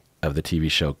 famously of the TV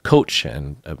show Coach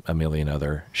and a million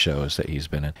other shows that he's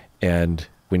been in. And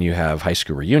when you have high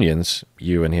school reunions,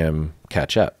 you and him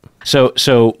catch up.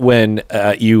 So when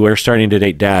you were starting to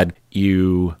date Dad,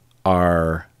 you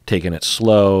are taking it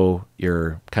slow.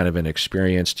 You're kind of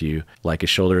inexperienced. You like his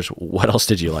shoulders. What else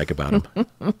did you like about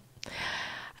him?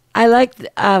 I liked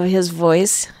his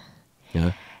voice.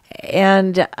 Yeah.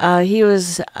 And he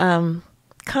was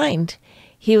kind.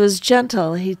 He was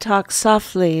gentle. He talked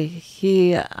softly.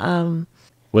 He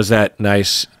was that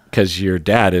nice because your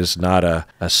dad is not a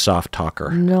soft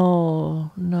talker.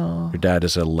 No. Your dad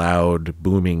is a loud,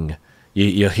 booming.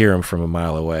 You'll hear him from a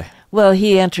mile away. Well,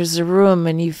 he enters a room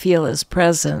and you feel his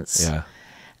presence.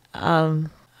 Yeah.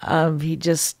 He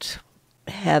just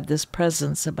had this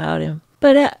presence about him.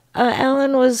 But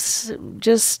Alan was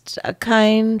just a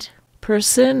kind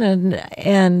person,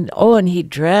 and he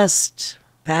dressed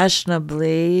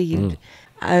fashionably.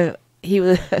 He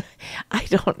was. I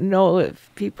don't know if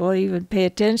people even pay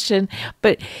attention,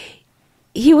 but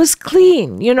he was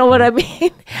clean. You know what I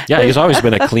mean? Yeah, he's always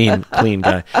been a clean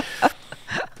guy.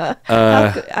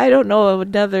 I don't know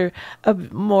a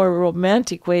more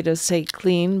romantic way to say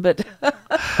clean, but.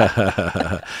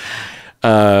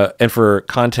 And for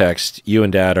context, you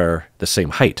and Dad are the same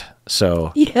height,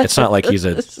 so it's not like he's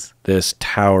this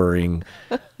towering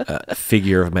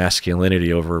figure of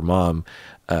masculinity over Mom.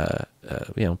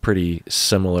 Pretty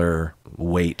similar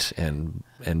weight and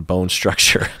bone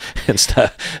structure and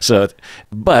stuff. So,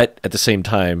 but at the same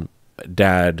time,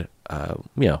 Dad,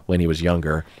 when he was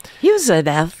younger, he was an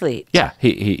athlete. Yeah,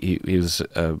 he was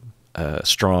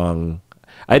strong.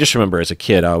 I just remember as a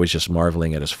kid, I was just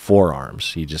marveling at his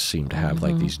forearms. He just seemed to have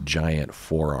like these giant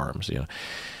forearms.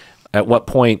 At what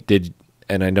point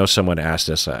and I know someone asked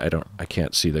us, I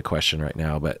can't see the question right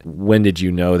now, but when did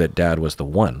you know that Dad was the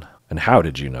one? And how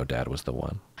did you know Dad was the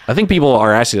one? I think people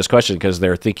are asking this question because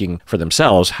they're thinking for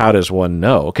themselves, how does one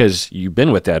know? Because you've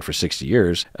been with Dad for 60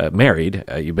 years, married,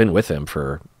 you've been with him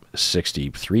for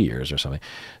 63 years or something.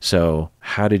 So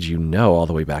how did you know all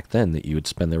the way back then that you would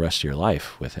spend the rest of your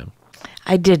life with him?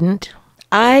 I didn't.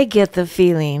 I get the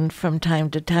feeling from time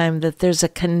to time that there's a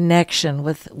connection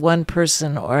with one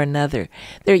person or another.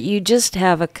 You just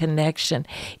have a connection.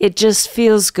 It just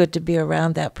feels good to be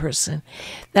around that person.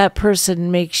 That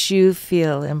person makes you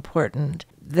feel important,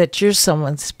 that you're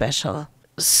someone special.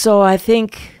 So I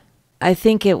think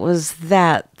it was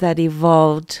that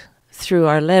evolved through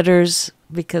our letters,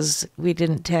 because we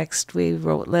didn't text, we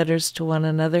wrote letters to one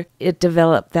another. It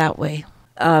developed that way.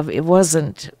 It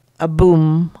wasn't a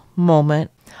boom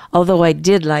moment, although I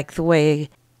did like the way,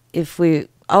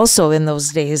 also in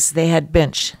those days, they had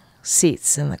bench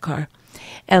seats in the car.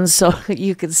 And so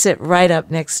you could sit right up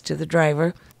next to the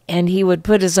driver, and he would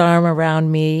put his arm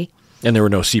around me. And there were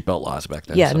no seatbelt laws back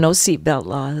then. Yeah, no seatbelt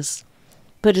laws.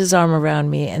 Put his arm around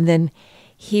me, and then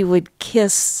he would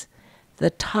kiss the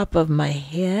top of my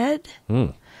head.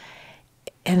 And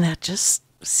that just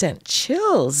sent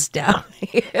chills down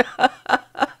here.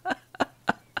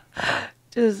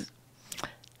 Just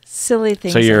silly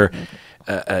things. So you're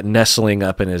nestling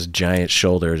up in his giant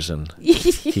shoulders, and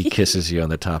he kisses you on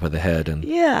the top of the head, and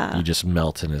you just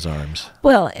melt in his arms.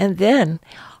 Well, and then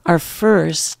our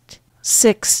first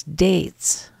 6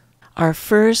 dates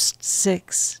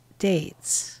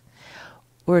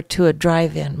were to a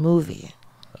drive-in movie.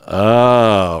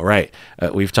 Oh, right.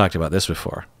 We've talked about this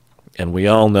before, and we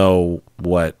all know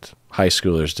what high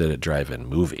schoolers did at drive-in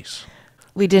movies.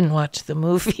 We didn't watch the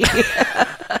movie.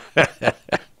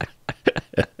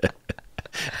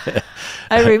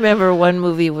 I remember one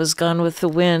movie was Gone with the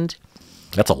Wind.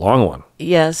 That's a long one.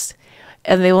 Yes.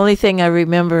 And the only thing I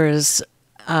remember is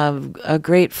a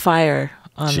great fire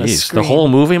on the screen. The whole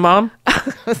movie, Mom?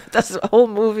 That's the whole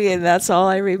movie, and that's all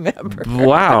I remember.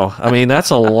 Wow. I mean,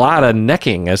 that's a lot of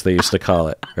necking, as they used to call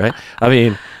it, right? I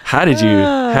mean, how did you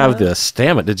have the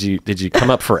stamina? Did you come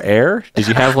up for air? Did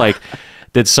you have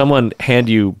did someone hand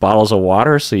you bottles of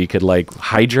water so you could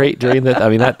hydrate during that? I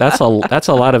mean, that's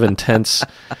a lot of intense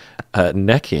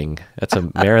necking. That's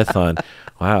a marathon.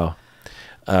 Wow.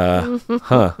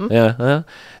 Yeah.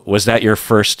 Was that your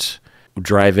first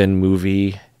drive-in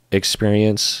movie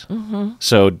experience? Mm-hmm.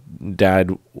 So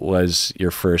Dad was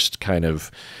your first kind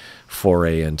of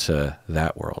foray into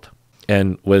that world.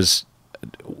 And was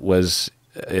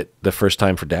it the first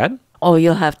time for Dad? Oh,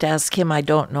 you'll have to ask him. I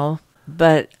don't know.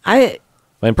 But my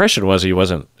impression was he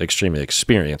wasn't extremely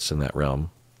experienced in that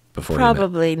realm before.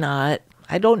 Probably not.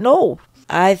 I don't know.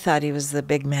 I thought he was the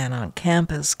big man on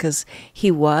campus because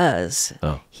he was.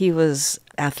 Oh. He was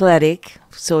athletic,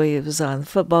 so he was on the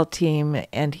football team,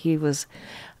 and he was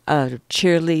a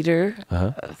cheerleader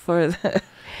for the...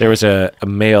 There was a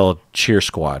male cheer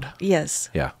squad. Yes.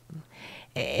 Yeah.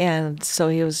 And so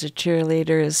he was a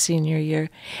cheerleader his senior year.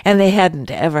 And they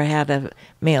hadn't ever had a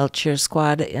male cheer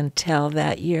squad until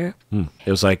that year.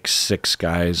 It was 6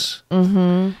 guys.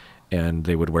 Mm-hmm. And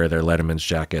they would wear their Letterman's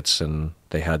jackets, and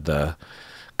they had the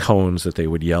cones that they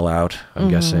would yell out, I'm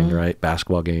guessing, right?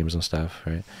 Basketball games and stuff,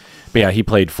 right? But yeah, he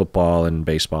played football and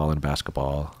baseball and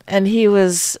basketball. And he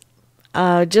was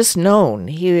just known.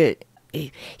 He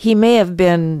may have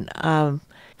been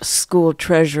school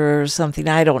treasurer or something.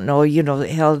 I don't know,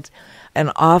 held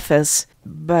an office,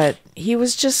 but he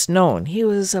was just known. He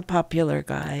was a popular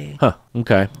guy. Huh,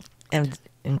 okay. And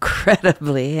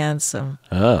incredibly handsome.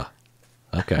 Oh,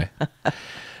 okay.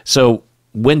 So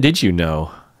when did you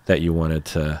know that you wanted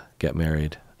to get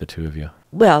married, the two of you?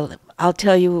 Well, I'll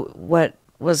tell you what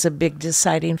was a big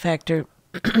deciding factor.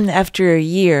 After a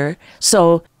year,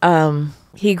 so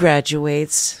he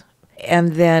graduates,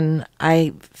 and then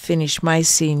I finish my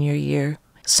senior year.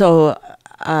 So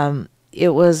it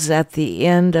was at the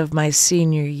end of my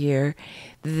senior year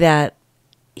that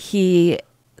did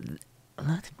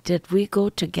we go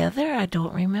together? I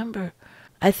don't remember.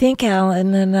 I think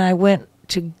Alan and I went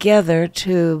together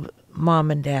to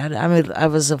Mom and Dad. I mean, I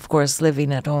was, of course,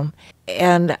 living at home.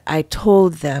 And I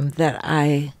told them that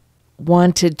I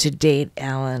wanted to date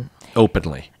Alan.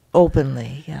 Openly,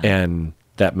 yeah. And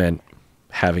that meant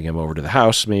having him over to the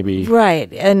house, maybe?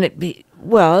 Right. And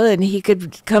and he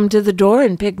could come to the door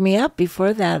and pick me up.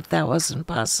 Before that wasn't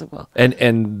possible.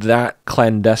 And that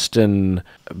clandestine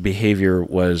behavior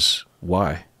was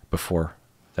why before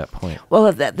that point? Well,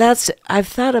 I've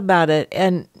thought about it,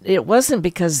 and it wasn't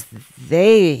because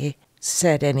they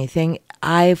said anything.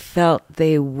 I felt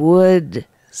they would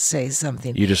say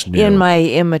something. You just knew. In my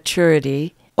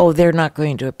immaturity, they're not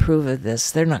going to approve of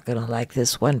this. They're not going to like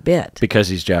this one bit. Because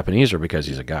he's Japanese or because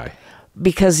he's a guy?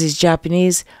 Because he's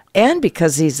Japanese and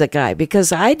because he's a guy.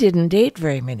 Because I didn't date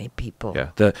very many people.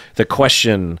 Yeah. The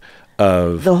question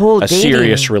of the whole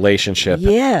serious relationship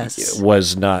yes.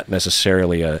 was not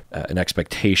necessarily an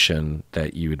expectation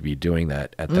that you would be doing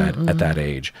that at that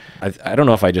age. I don't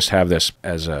know if I just have this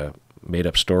as a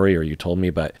made-up story or you told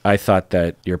me, but I thought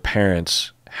that your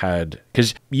parents had...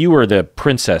 Because you were the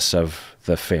princess of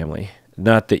the family.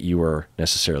 Not that you were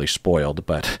necessarily spoiled,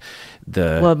 but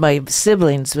Well, my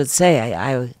siblings would say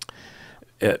I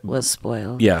was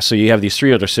spoiled. Yeah, so you have these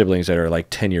 3 other siblings that are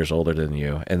 10 years older than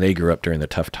you, and they grew up during the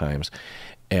tough times.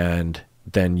 And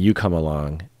then you come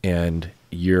along, and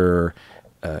you're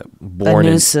born... A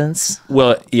nuisance.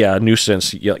 A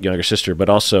nuisance, younger sister, but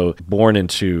also born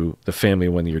into the family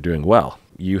when you're doing well.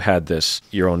 You had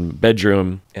your own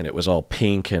bedroom, and it was all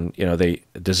pink, and they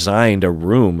designed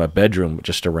a bedroom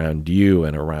just around you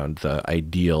and around the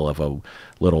ideal of a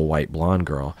little white blonde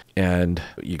girl. And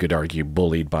you could argue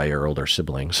bullied by your older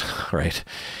siblings, right?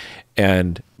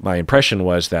 And my impression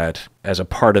was that as a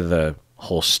part of the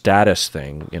whole status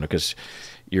thing, because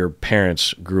your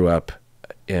parents grew up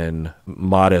in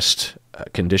modest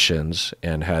conditions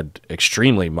and had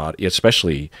extremely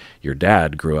especially your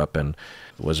dad grew up and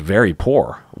was very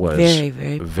poor, was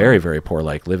very poor,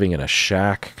 like living in a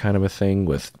shack kind of a thing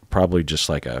with probably just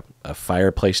like a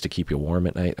fireplace to keep you warm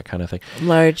at night, that kind of thing.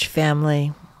 Large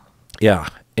family. Yeah.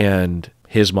 And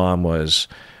his mom was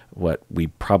what we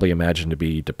probably imagine to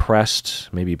be depressed,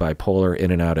 maybe bipolar,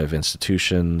 in and out of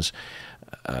institutions.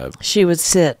 She would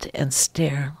sit and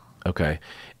stare. Okay.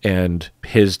 And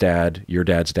his dad, your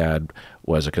dad's dad,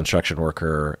 was a construction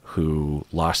worker who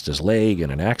lost his leg in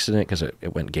an accident because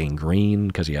it went gangrene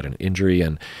because he had an injury,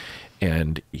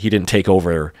 and he didn't take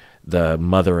over the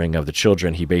mothering of the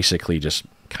children. He basically just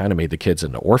kind of made the kids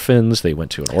into orphans. They went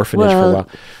to an orphanage for a while.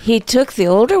 He took the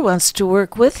older ones to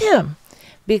work with him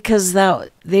because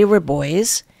they were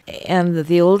boys, and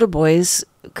the older boys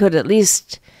could at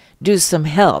least do some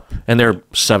help. And they're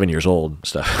 7 years old and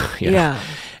stuff. Yeah.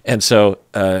 And so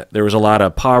there was a lot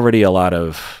of poverty, a lot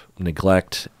of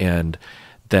neglect, and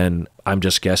then I'm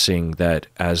just guessing that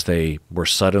as they were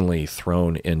suddenly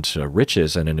thrown into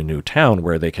riches and in a new town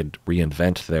where they could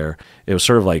reinvent it was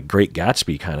sort of like Great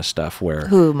Gatsby kind of stuff where...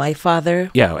 Who, my father?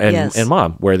 Yeah, Yes. and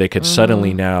mom, where they could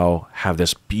suddenly now have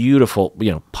this beautiful,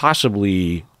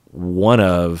 possibly one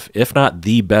of, if not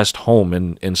the best home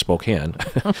in Spokane,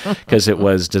 because it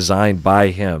was designed by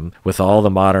him with all the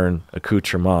modern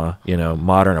accoutrement,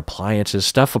 modern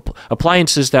appliances,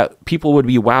 appliances that people would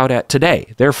be wowed at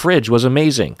today. Their fridge was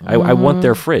amazing. I want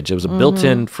their fridge. It was a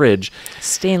built-in fridge.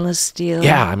 Stainless steel.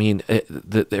 Yeah, I mean,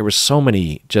 there was so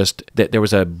many, there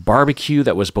was a barbecue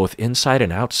that was both inside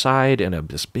and outside and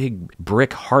this big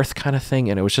brick hearth kind of thing,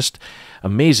 and it was just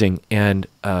amazing. And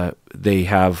they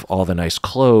have all the nice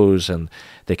clothes, and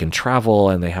they can travel,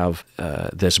 and they have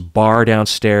this bar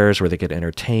downstairs where they could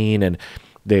entertain, and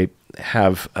they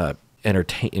have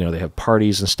they have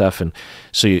parties and stuff. And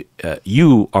so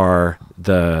you are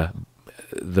the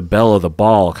belle of the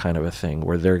ball kind of a thing,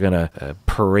 where they're going to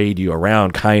parade you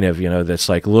around kind of, that's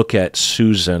like, look at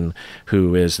Susan,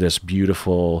 who is this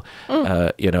beautiful,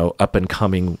 up and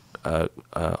coming,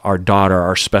 our daughter,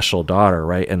 our special daughter,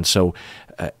 right? And so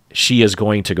she is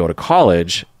going to go to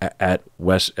college at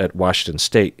Washington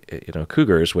State,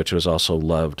 Cougars, which was also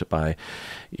loved by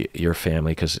your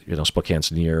family because,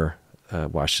 Spokane's near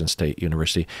Washington State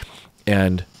University.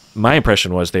 And my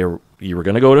impression was you were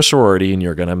going to go to sorority and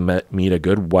you're going to meet a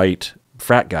good white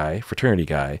fraternity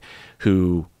guy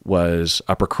who was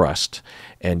upper crust,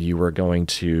 and you were going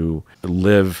to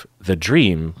live the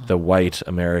dream, the white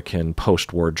American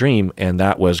post-war dream, and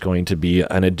that was going to be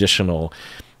an additional,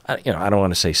 I don't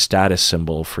want to say status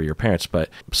symbol for your parents, but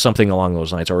something along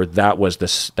those lines, or that was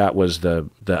the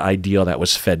ideal that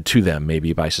was fed to them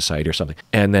maybe by society or something.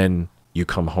 And then you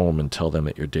come home and tell them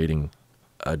that you're dating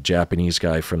a Japanese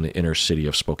guy from the inner city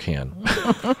of Spokane.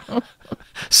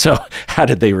 So how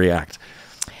did they react?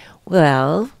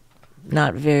 Well,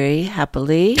 not very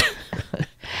happily.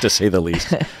 To say the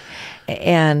least.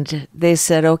 And they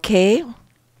said, okay,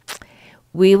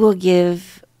 we will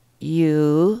give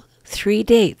you 3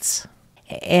 dates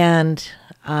and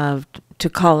to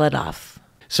call it off.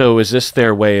 So is this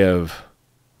their way of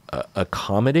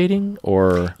accommodating,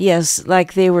 or? Yes,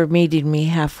 like they were meeting me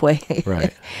halfway.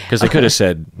 Right. Because they could have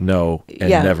said no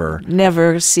and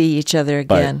never see each other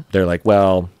again. But they're like,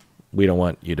 well, we don't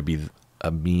want you to be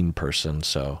a mean person,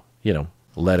 so,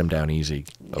 let him down easy.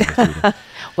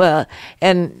 Well,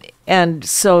 and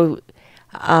so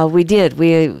we did.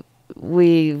 We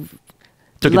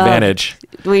took advantage.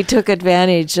 We took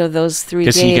advantage of those 3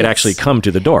 days. Because he could actually come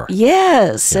to the door.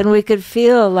 Yes, and we could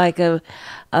feel like a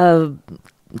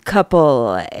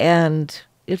couple, and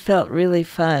it felt really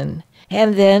fun.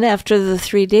 And then after the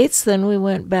 3 dates, then we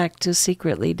went back to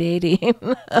secretly dating.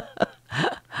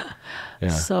 Yeah.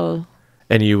 So.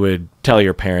 And you would tell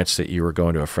your parents that you were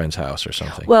going to a friend's house or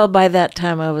something. Well, by that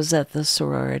time I was at the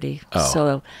sorority,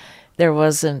 so there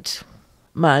wasn't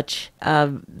much.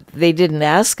 They didn't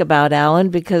ask about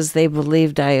Alan because they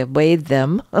believed I weighed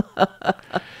them.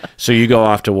 So you go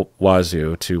off to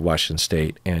Wazoo, to Washington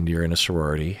State, and you're in a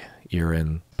sorority. You're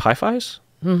in Pi Phi's?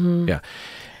 Mm-hmm. Yeah.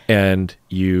 And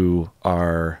you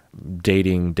are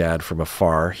dating Dad from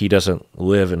afar. He doesn't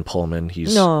live in Pullman.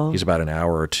 He's about an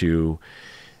hour or two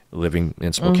living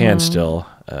in Spokane still,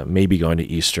 maybe going to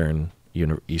Eastern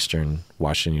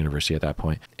Washington University at that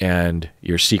point. And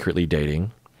you're secretly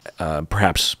dating,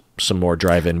 perhaps some more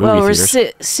drive-in movie theaters. Well,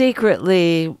 we're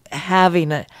secretly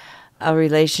having a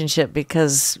relationship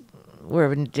because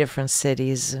we're in different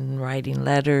cities and writing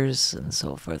letters and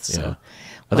so forth. So,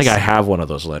 I think I have one of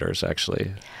those letters,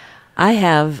 actually. I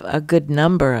have a good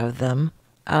number of them.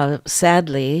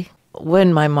 Sadly,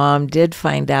 when my mom did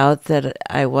find out that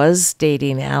I was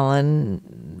dating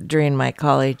Alan during my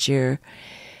college year,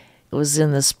 it was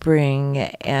in the spring,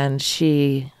 and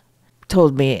she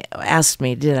asked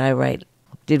me,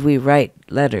 did we write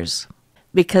letters?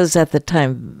 Because at the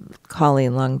time,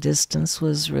 calling long distance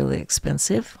was really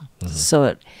expensive. Mm-hmm.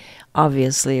 So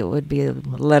obviously it would be a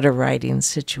letter writing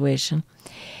situation.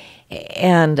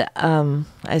 And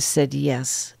I said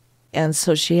yes. And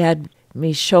so she had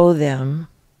me show them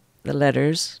the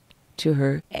letters to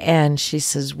her. And she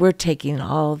says, we're taking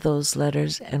all those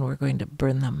letters and we're going to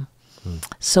burn them.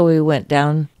 So we went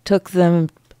down, took them,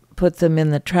 put them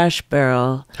in the trash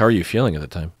barrel. How are you feeling at the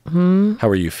time? How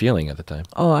are you feeling at the time?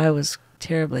 Oh, I was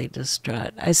terribly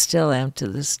distraught. I still am to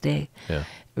this day. Yeah.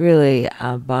 Really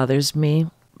bothers me.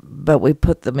 But we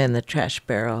put them in the trash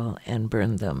barrel and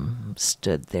burned them,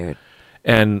 stood there.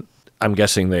 And I'm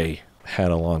guessing they had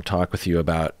a long talk with you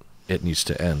about it needs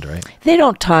to end, right? They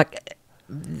don't talk.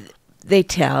 They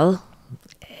tell.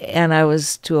 And I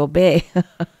was to obey.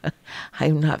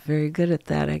 I'm not very good at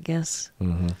that, I guess.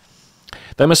 Mm-hmm.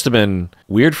 That must have been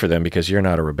weird for them because you're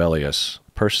not a rebellious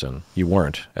person. You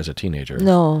weren't as a teenager.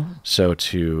 No. So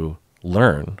to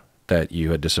learn that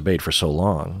you had disobeyed for so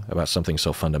long about something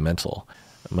so fundamental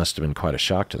must have been quite a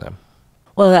shock to them.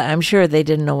 Well, I'm sure they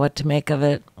didn't know what to make of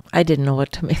it. I didn't know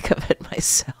what to make of it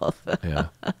myself. Yeah.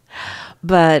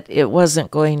 But it wasn't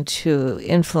going to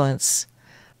influence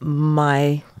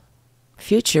my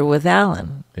future with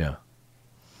Alan. Yeah.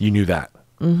 You knew that.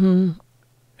 Mm-hmm.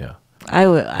 Yeah.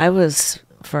 I was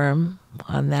firm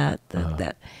on that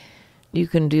you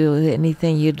can do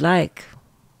anything you'd like.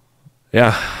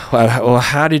 Yeah. Well,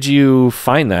 how did you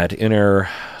find that inner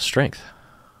strength?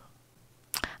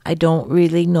 I don't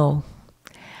really know.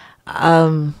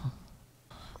 I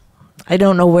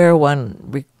don't know where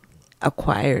one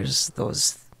acquires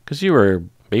those. Because you were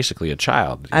basically a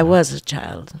child. I was a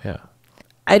child. Yeah.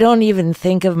 I don't even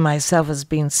think of myself as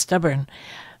being stubborn.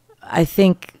 I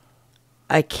think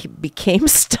I became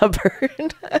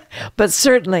stubborn. But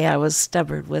certainly I was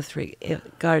stubborn with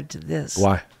regard to this.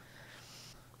 Why?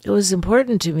 It was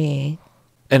important to me.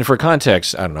 And for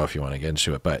context, I don't know if you want to get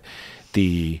into it, but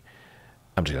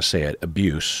I'm just going to say it,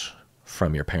 abuse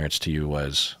from your parents to you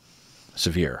was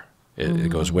severe. It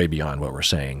goes way beyond what we're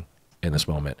saying in this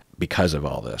moment because of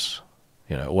all this.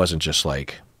 You know, it wasn't just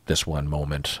like this one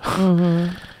moment.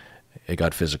 Mm-hmm. It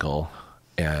got physical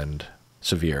and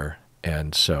severe.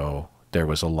 And so there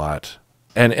was a lot.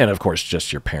 And of course,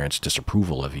 just your parents'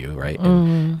 disapproval of you, right?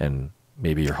 And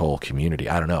maybe your whole community.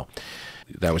 I don't know.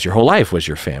 That was your whole life, was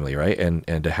your family, right?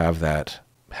 And to have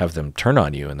them turn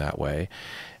on you in that way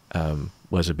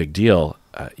was a big deal.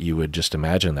 You would just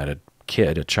imagine that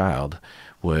a child,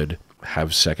 would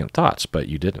have second thoughts, but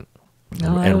you didn't.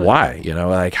 No, and why? You know,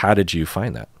 like, how did you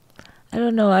find that? I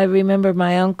don't know. I remember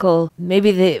my uncle,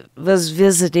 maybe they was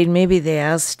visiting, maybe they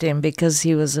asked him because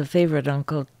he was a favorite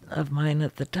uncle of mine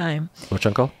at the time. Which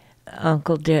uncle?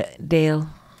 Uncle Dale.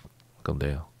 Uncle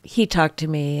Dale. He talked to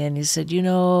me and he said, you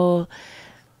know,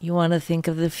 you want to think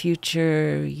of the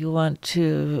future. You want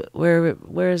to,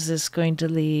 where is this going to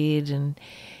lead?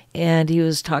 And he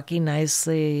was talking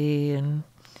nicely and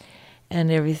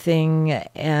everything.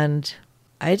 And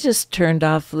I just turned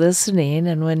off listening.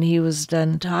 And when he was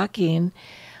done talking,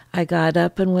 I got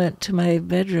up and went to my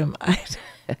bedroom.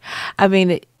 I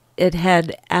mean, it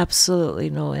had absolutely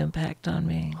no impact on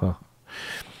me. Huh.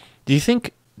 Do you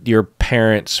think your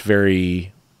parents'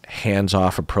 very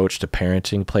hands-off approach to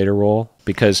parenting played a role?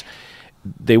 Because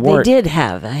they weren't. They did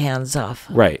have a hands-off.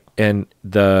 Right. And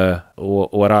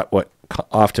what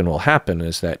often will happen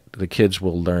is that the kids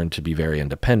will learn to be very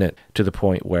independent to the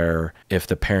point where if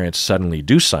the parents suddenly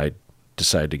decide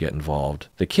to get involved,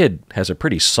 the kid has a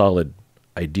pretty solid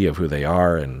idea of who they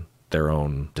are and their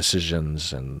own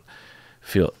decisions and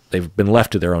feel they've been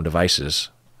left to their own devices.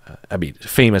 I mean,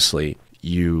 famously,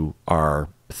 you are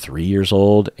 3 years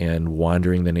old and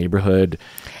wandering the neighborhood.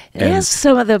 Yes,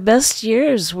 some of the best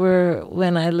years were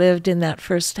when I lived in that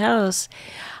first house.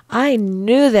 I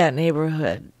knew that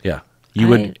neighborhood. Yeah. You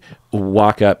would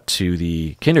walk up to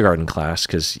the kindergarten class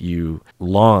because you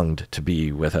longed to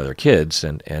be with other kids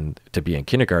and to be in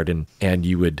kindergarten, and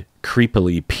you would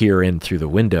creepily peer in through the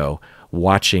window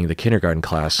watching the kindergarten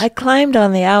class. I climbed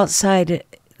on the outside,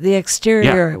 the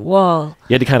exterior wall.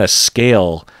 You had to kind of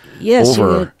scale Yes,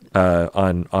 over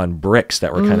on bricks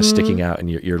that were kind of sticking out, and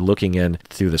you're looking in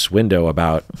through this window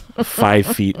about 5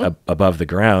 feet above the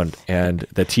ground, and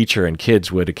the teacher and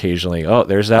kids would occasionally, oh,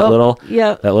 there's that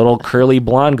little curly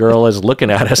blonde girl is looking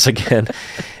at us again.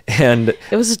 And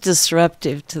it was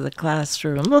disruptive to the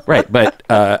classroom. Right, but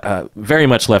very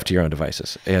much left to your own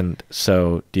devices. And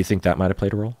so do you think that might have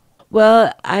played a role?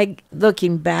 Well,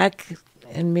 looking back,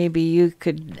 and maybe you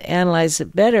could analyze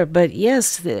it better, but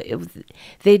yes,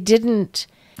 they didn't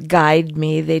guide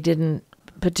me. They didn't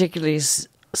particularly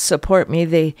support me.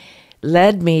 They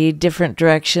led me different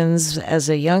directions as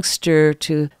a youngster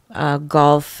to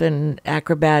golf and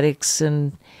acrobatics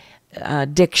and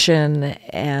diction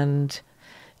and,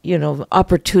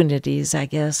 opportunities, I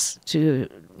guess, to...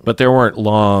 But there weren't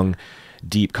long,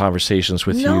 deep conversations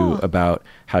with you about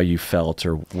how you felt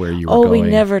or where you were going? Oh, we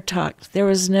never talked. There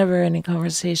was never any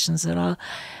conversations at all.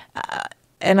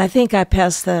 And I think I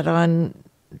passed that on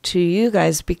to you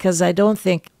guys because I don't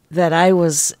think that I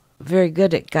was very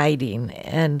good at guiding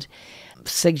and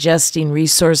suggesting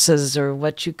resources or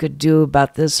what you could do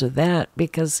about this or that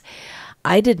because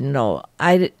I didn't know.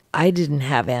 I didn't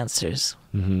have answers.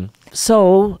 Mm-hmm.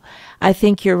 So I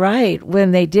think you're right.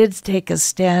 When they did take a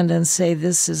stand and say,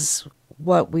 this is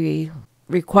what we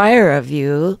require of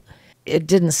you, it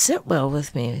didn't sit well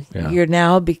with me. Yeah. You're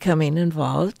now becoming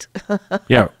involved.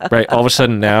 Yeah, right. All of a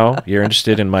sudden now you're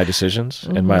interested in my decisions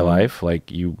in my life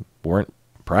like you weren't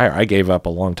prior. I gave up a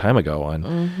long time ago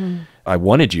on, I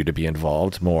wanted you to be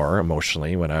involved more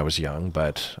emotionally when I was young,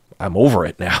 but I'm over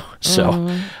it now. So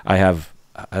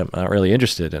I'm not really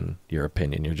interested in your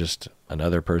opinion. You're just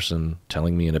another person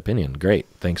telling me an opinion. Great.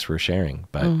 Thanks for sharing.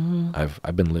 But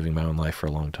I've been living my own life for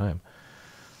a long time.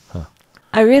 Huh.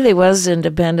 I really was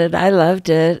independent. I loved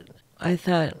it. I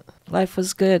thought life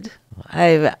was good.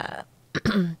 I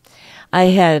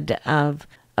had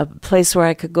a place where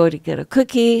I could go to get a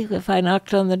cookie if I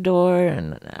knocked on the door,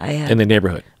 and I had in the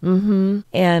neighborhood.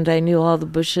 And I knew all the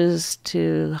bushes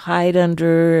to hide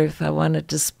under if I wanted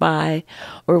to spy,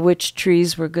 or which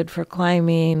trees were good for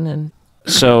climbing. And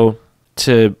so,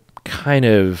 to kind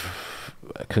of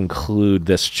conclude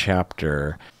this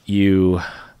chapter, you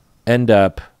end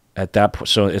up at that point.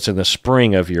 So it's in the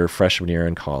spring of your freshman year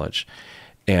in college,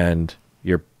 and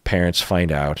your parents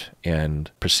find out and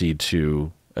proceed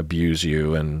to abuse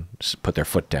you and put their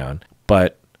foot down.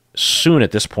 But soon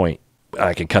at this point,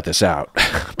 I can cut this out,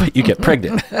 but you get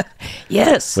pregnant.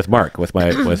 Yes. With Mark, with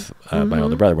my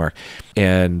older brother, Mark.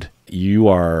 And you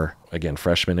are, again,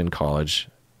 freshman in college.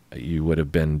 You would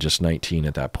have been just 19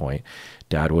 at that point.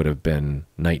 Dad would have been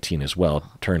 19 as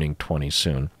well, turning 20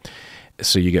 soon.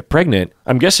 So you get pregnant.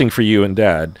 I'm guessing for you and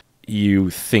Dad, you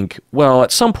think, well,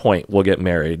 at some point we'll get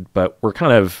married, but we're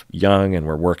kind of young and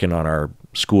we're working on our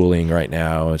schooling right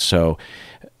now. So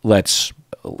let's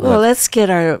get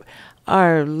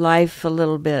our life a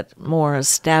little bit more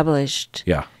established.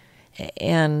 Yeah.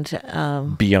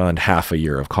 And beyond half a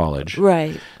year of college.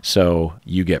 Right. So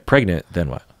you get pregnant, then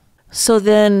what? So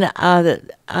then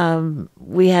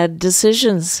we had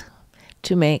decisions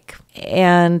to make.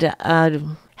 And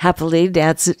happily,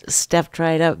 Dad stepped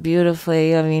right up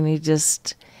beautifully. I mean, he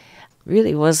just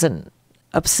really wasn't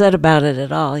upset about it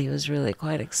at all. He was really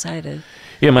quite excited.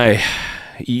 Yeah,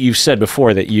 you've said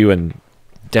before that you and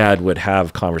Dad would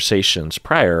have conversations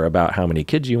prior about how many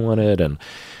kids you wanted, and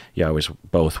you always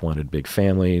both wanted big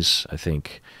families. I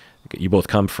think you both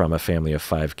come from a family of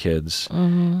 5 kids,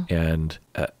 and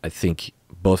I think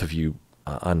both of you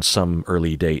on some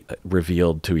early date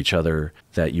revealed to each other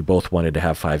that you both wanted to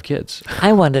have 5 kids.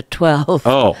 I wanted 12.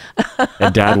 Oh,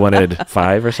 and Dad wanted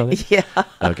 5 or something? Yeah.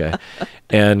 Okay.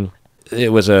 And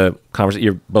it was a conversation.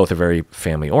 You're both are very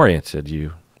family oriented.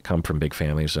 You come from big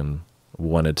families and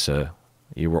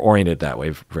you were oriented that way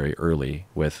very early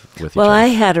with each other. Well, I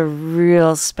had a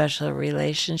real special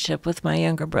relationship with my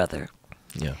younger brother.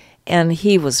 Yeah. And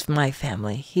he was my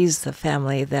family. He's the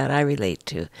family that I relate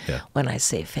to when I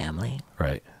say family.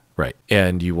 Right, right.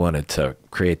 And you wanted to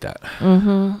create that.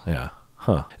 Yeah.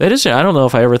 Huh. That is, I don't know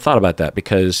if I ever thought about that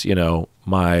because,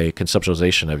 my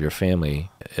conceptualization of your family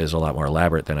is a lot more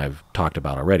elaborate than I've talked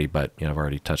about already, but, I've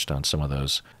already touched on some of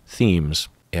those themes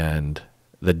and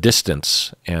the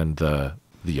distance and the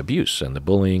abuse and the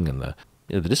bullying and the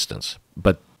distance.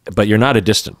 But you're not a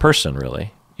distant person,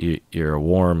 really. You're a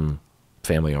warm,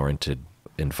 family-oriented,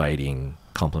 inviting,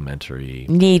 complimentary.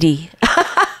 Needy.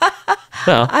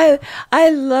 Well, I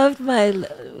loved my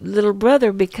little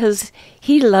brother because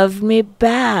he loved me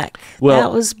back. Well,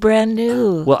 that was brand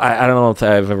new. Well, I don't know if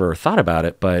I've ever thought about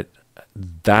it, but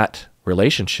that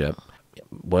relationship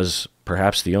was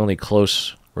perhaps the only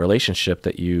close relationship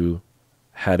that you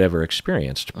had ever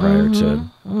experienced prior to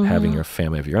having your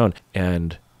family of your own.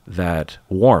 And that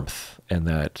warmth and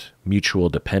that mutual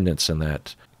dependence and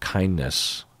that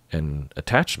kindness and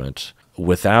attachment,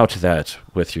 without that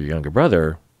with your younger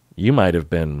brother, you might have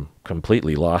been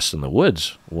completely lost in the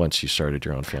woods once you started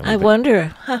your own family. I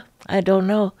wonder. I don't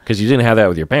know. Because you didn't have that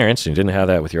with your parents, and you didn't have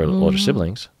that with your older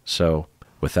siblings. So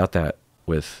without that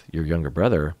with your younger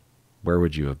brother, where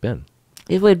would you have been?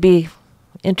 It would be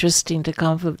interesting to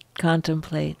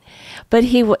contemplate. But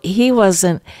he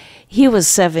wasn't. He was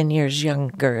 7 years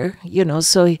younger,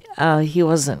 so he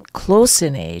wasn't close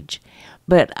in age.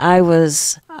 But I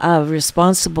was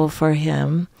responsible for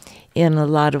him in a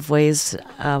lot of ways.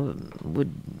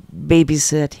 Would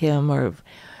babysit him,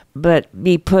 but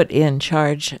be put in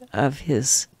charge of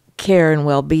his care and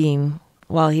well-being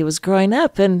while he was growing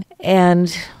up, and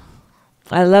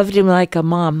I loved him like a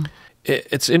mom.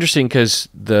 It's interesting because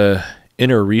the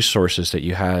inner resources that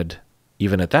you had,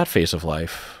 even at that phase of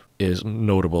life, is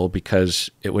notable because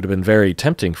it would have been very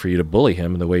tempting for you to bully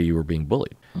him in the way you were being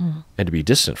bullied, and to be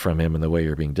distant from him in the way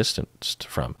you're being distanced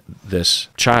from this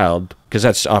child, because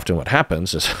that's often what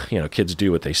happens is, kids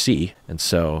do what they see. And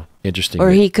so interesting.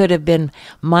 Or he could have been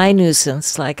my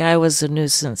nuisance, like I was a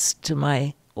nuisance to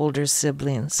my older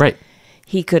siblings. Right.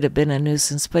 He could have been a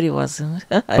nuisance, but he wasn't.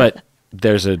 But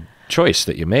there's a choice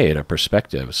that you made, a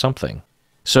perspective, something.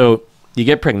 So you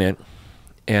get pregnant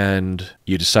and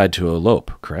you decide to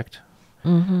elope, correct?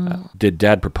 Did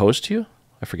Dad propose to you?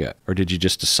 I forget. Or did you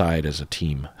just decide as a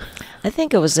team? I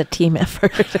think it was a team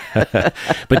effort.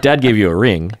 But Dad gave you a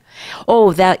ring.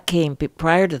 Oh, that came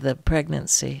prior to the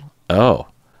pregnancy. Oh,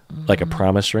 like a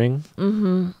promise ring?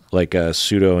 Like a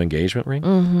pseudo engagement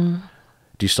ring?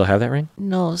 Do you still have that ring?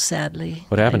 No, sadly.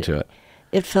 What happened to it?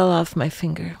 It fell off my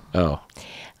finger. Oh.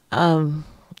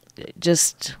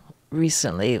 Just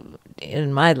recently,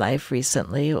 in my life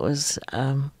recently, it was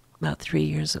about 3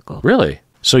 years ago. Really?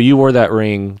 So you wore that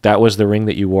ring, that was the ring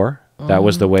that you wore? That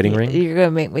was the wedding ring? You're going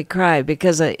to make me cry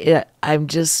because I'm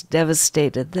just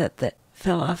devastated that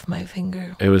fell off my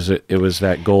finger. It was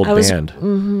that gold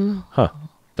band. Huh.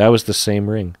 That was the same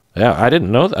ring. Yeah, I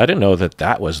didn't know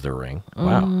that was the ring.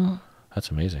 Wow. That's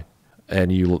amazing.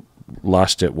 And you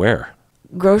lost it where?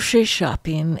 Grocery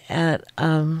shopping at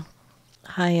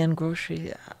high-end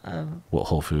grocery.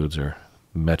 Whole Foods or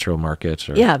Metro Markets?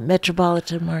 Or Yeah,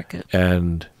 Metropolitan Market.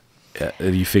 And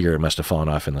you figure it must have fallen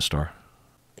off in the store?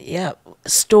 Yeah,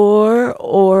 store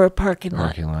or parking lot.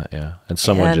 Parking lot, yeah. And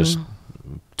someone just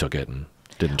took it and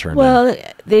didn't turn it in. Well,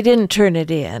 they didn't turn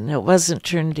it in. It wasn't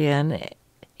turned in.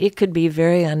 It could be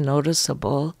very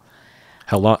unnoticeable.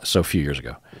 How long? So a few years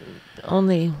ago?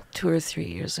 Only 2 or 3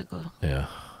 years ago. Yeah.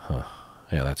 Huh.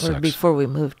 Yeah, that sucks. Or before we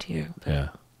moved here. Yeah.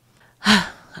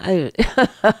 I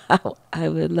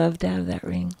would love to have that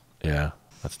ring. Yeah,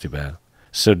 that's too bad.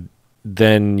 So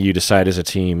then you decide as a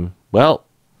team, well,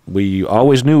 we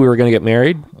always knew we were going to get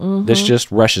married. This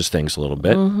just rushes things a little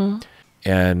bit.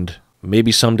 And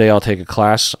maybe someday I'll take a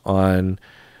class on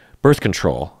birth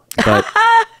control. But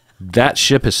that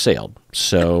ship has sailed.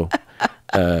 So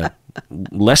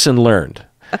lesson learned.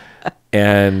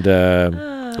 And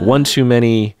one too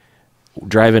many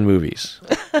drive-in movies.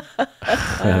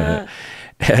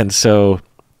 And so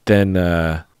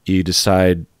then you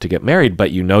decide to get married,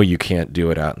 but you can't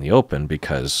do it out in the open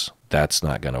because that's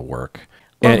not going to work.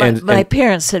 Well, my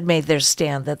parents had made their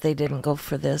stand that they didn't go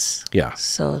for this. Yeah.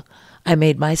 So I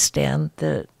made my stand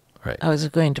that Right. I was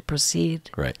going to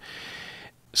proceed. Right.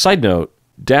 Side note,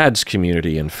 Dad's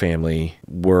community and family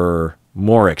were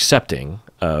more accepting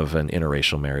of an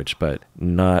interracial marriage, but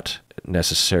not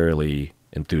necessarily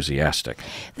enthusiastic.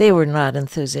 They were not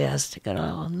enthusiastic at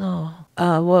all, no.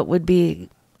 What would be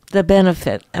the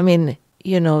benefit? I mean,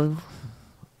 You're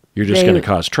just going to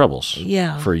cause troubles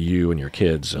Yeah. for you and your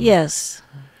kids. And, Yes.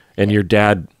 And your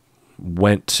dad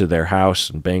went to their house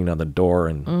and banged on the door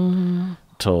and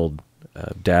told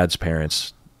Dad's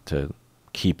parents to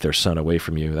keep their son away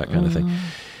from you, that kind of thing.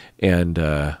 And,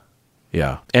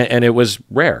 yeah. And it was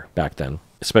rare back then,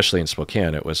 especially in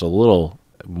Spokane. It was a little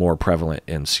more prevalent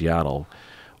in Seattle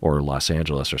or Los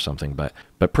Angeles or something, but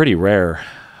pretty rare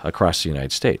across the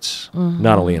United States.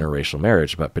 Not only interracial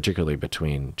marriage, but particularly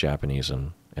between Japanese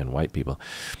and white people.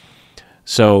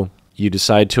 So you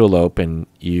decide to elope, and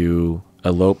you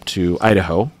elope to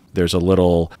Idaho. There's a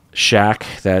little shack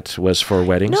that was for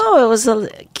weddings. No, it was a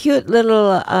cute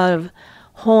little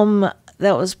home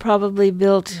that was probably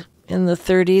built in the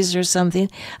 30s or something.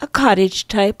 A cottage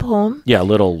type home. Yeah,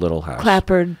 little house.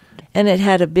 Clapboard. And it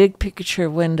had a big picture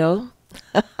window.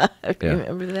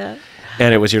 Remember that?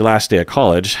 And it was your last day of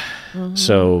college,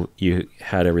 so you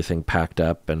had everything packed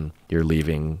up, and you're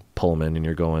leaving Pullman and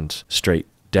you're going straight.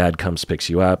 Dad comes, picks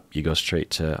you up. You go straight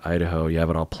to Idaho. You have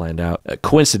it all planned out.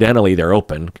 Coincidentally, they're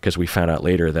open because we found out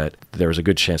later that there was a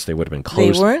good chance they would have been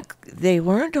closed. They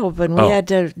weren't open. We had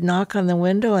to knock on the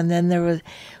window, and then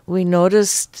we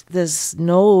noticed this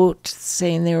note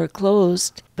saying they were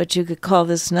closed, but you could call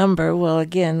this number. Well,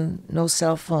 again, no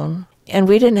cell phone, and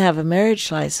we didn't have a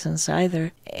marriage license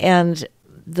either. And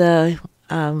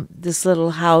this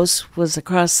little house was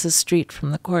across the street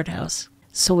from the courthouse.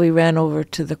 So we ran over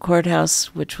to the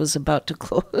courthouse, which was about to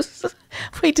close.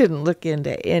 We didn't look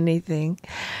into anything.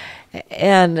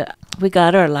 And we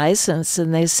got our license,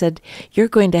 and they said, you're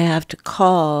going to have to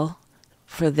call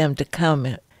for them to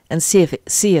come and see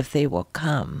if they will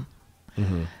come.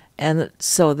 Mm-hmm. And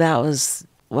so that was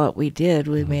what we did.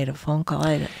 We made a phone call.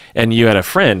 And you had a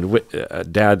friend,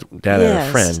 Dad had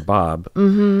a friend, Bob,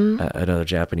 mm-hmm. Another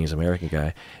Japanese-American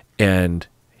guy, and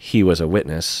he was a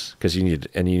witness because you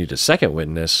needed a second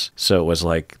witness, so it was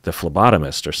like the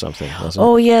phlebotomist or something, wasn't it?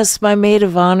 Oh yes, my maid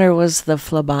of honor was the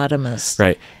phlebotomist.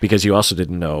 Right, because you also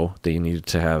didn't know that you needed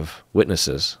to have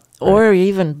witnesses. Right? Or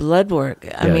even blood work.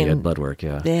 I mean, you had blood work,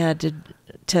 yeah. They had to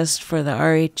test for the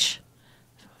RH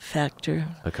factor.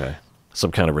 Okay,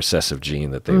 some kind of recessive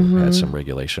gene that they mm-hmm. had some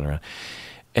regulation around.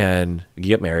 And you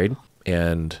get married,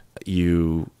 and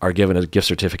you are given a gift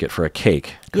certificate for a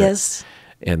cake. Correct? Yes.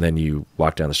 And then you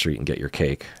walk down the street and get your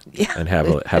cake and have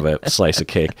a slice of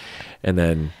cake. And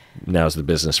then now's the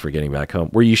business for getting back home.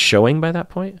 Were you showing by that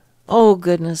point? Oh,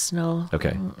 goodness, no.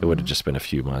 Okay. It would have just been a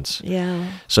few months. Yeah.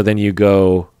 So then you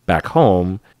go back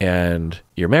home and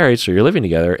you're married, so you're living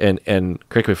together. And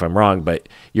correct me if I'm wrong, but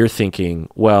you're thinking,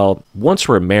 well, once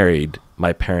we're married,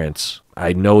 my parents,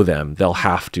 I know them, they'll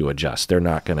have to adjust. They're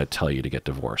not going to tell you to get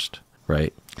divorced,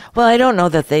 right? Well, I don't know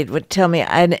that they would tell me,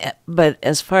 but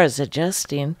as far as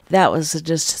adjusting, that was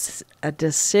a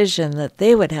decision that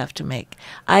they would have to make.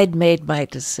 I'd made my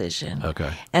decision. Okay.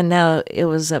 And now it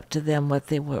was up to them what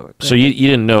they were. So you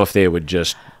didn't know if they would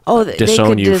just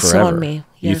disown you forever. Me.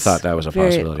 Yes. You thought that was a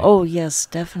possibility. Oh, yes,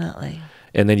 definitely.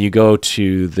 And then you go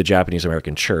to the Japanese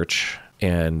American church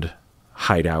and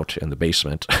hide out in the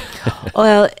basement.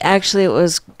 Well, actually, it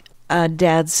was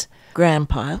Dad's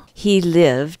grandpa. He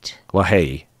lived...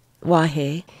 Wahei.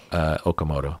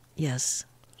 Okamoto. Yes.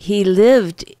 He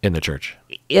lived... In the church.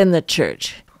 In the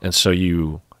church. And so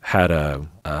you had a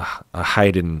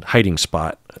hiding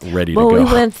spot ready to go. Well,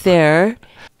 we went there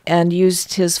and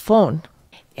used his phone.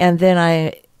 And then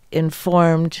I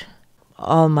informed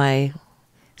all my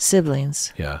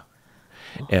siblings. Yeah.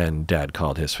 And Dad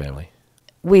called his family.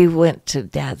 We went to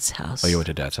Dad's house. Oh, you went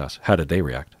to Dad's house. How did they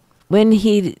react? When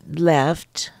he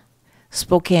left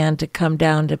Spokane to come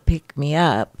down to pick me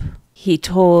up, he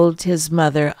told his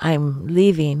mother, I'm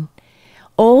leaving.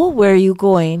 Oh, where are you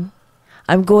going?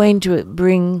 I'm going to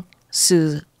bring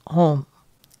Sue home.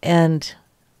 And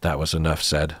that was enough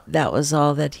said. That was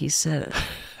all that he said.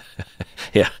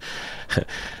 Yeah.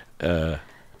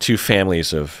 Two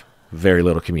families of very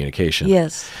little communication.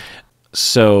 Yes.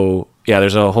 So, yeah,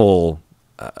 there's a whole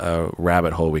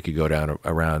rabbit hole we could go down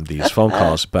around these phone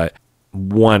calls, but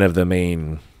one of the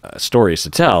main stories to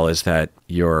tell is that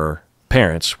your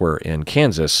parents were in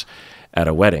Kansas at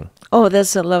a wedding. Oh,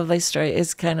 that's a lovely story.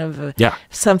 It's kind of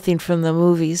something from the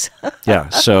movies. Yeah,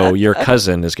 so your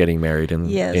cousin is getting married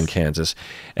in Kansas,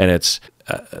 and it's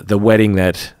the wedding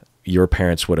that your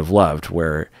parents would have loved,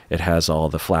 where it has all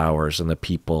the flowers and the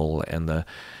people and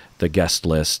the guest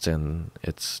list, and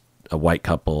it's a white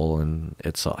couple, and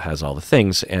it has all the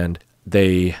things, and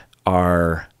they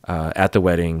are at the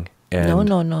wedding. And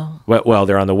No. Well,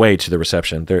 they're on the way to the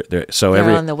reception. They're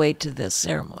on the way to the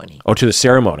ceremony. Oh, to the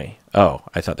ceremony. Oh,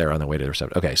 I thought they were on the way to the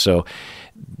reception. Okay, so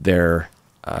they're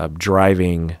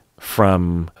driving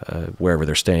from wherever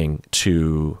they're staying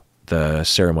to the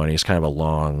ceremony. It's kind of a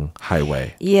long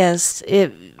highway. Yes.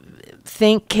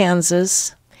 Think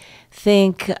Kansas.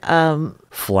 Think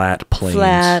flat plains.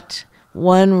 Flat,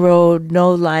 one road,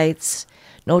 no lights,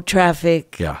 no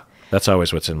traffic. Yeah. That's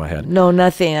always what's in my head. No,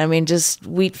 nothing. I mean, just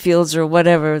wheat fields or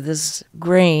whatever, this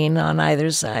grain on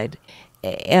either side.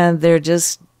 And they're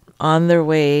just on their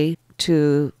way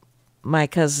to my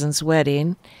cousin's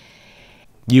wedding.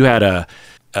 You had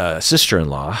a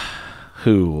sister-in-law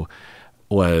who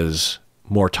was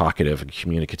more talkative and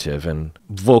communicative and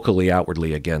vocally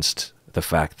outwardly against the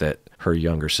fact that her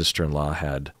younger sister-in-law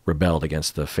had rebelled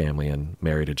against the family and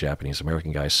married a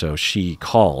Japanese-American guy. So she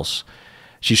calls...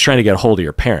 She's trying to get a hold of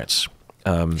your parents.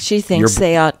 She thinks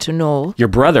they ought to know. Your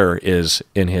brother is,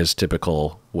 in his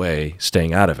typical way,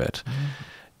 staying out of it.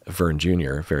 Mm-hmm. Vern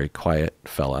Jr., very quiet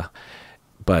fella.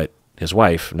 But his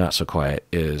wife, not so quiet,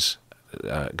 is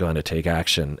going to take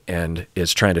action and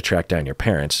is trying to track down your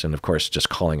parents, and of course just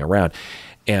calling around.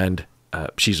 And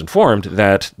she's informed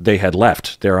that they had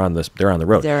left. They're on the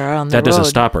road. That doesn't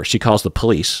stop her. She calls the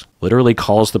police. Literally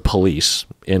calls the police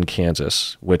in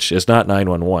Kansas, which is not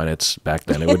 911. It's back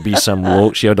then. It would be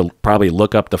some. She had to probably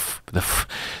look up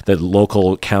the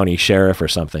local county sheriff or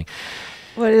something.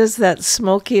 What is that,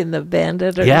 Smokey and the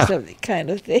Bandit or something kind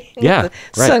of thing? Yeah, right.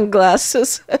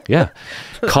 Sunglasses. Yeah.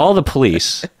 Call the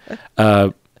police.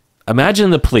 Imagine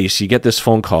the police, you get this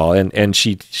phone call and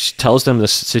she tells them the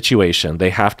situation. They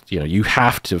have to, you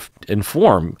have to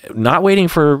inform, not waiting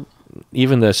for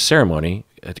even the ceremony,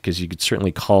 because you could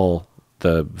certainly call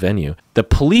the venue. The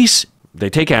police, they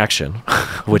take action,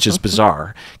 which is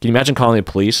bizarre. Can you imagine calling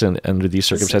the police and under these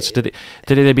circumstances? Did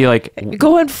they be like,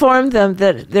 go inform them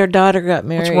that their daughter got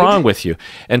married? What's wrong with you?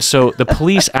 And so the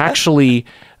police actually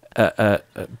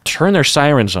turn their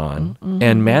sirens on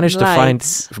and manage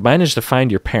to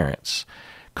find your parents'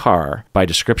 car by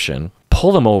description,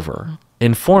 pull them over,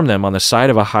 inform them on the side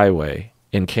of a highway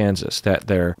in Kansas that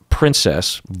their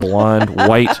princess, blonde,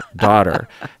 white daughter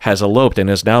has eloped and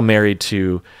is now married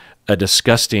to a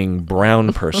disgusting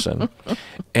brown person.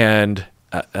 And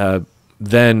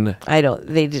then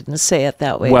they didn't say it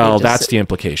that way. Well, that's the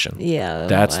implication. Yeah.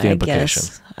 That's the implication.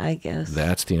 I guess.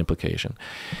 That's the implication.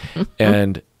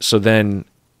 And so then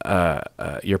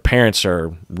your parents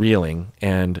are reeling,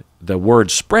 and the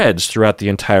word spreads throughout the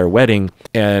entire wedding,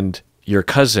 and your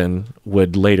cousin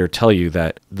would later tell you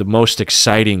that the most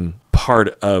exciting part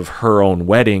of her own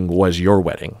wedding was your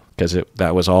wedding, because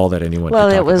that was all that anyone could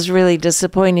talk it was about. Really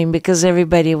disappointing because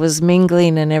everybody was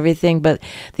mingling and everything, but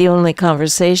the only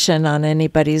conversation on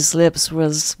anybody's lips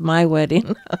was my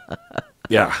wedding.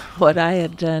 Yeah. What I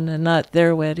had done and not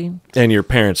their wedding. And your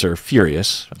parents are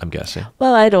furious, I'm guessing.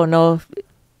 Well, I don't know.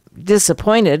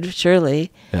 Disappointed,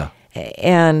 surely. Yeah.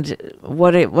 And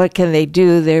what can they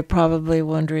do? They're probably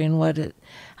wondering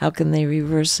how can they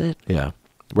reverse it? Yeah.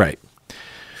 Right.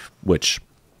 Which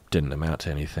didn't amount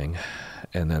to anything.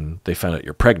 And then they found out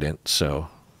you're pregnant, so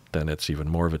then it's even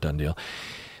more of a done deal.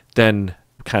 Then,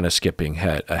 kind of skipping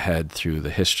ahead through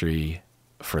the history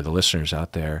for the listeners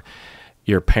out there,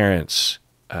 your parents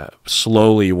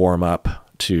slowly warm up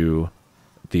to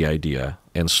the idea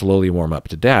and slowly warm up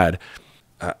to Dad.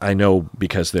 I know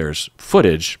because there's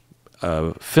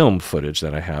film footage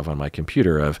that I have on my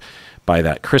computer of by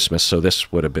that Christmas. So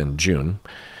this would have been June,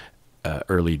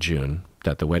 early June,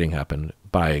 that the wedding happened.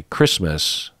 By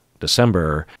Christmas,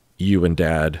 December, you and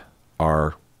Dad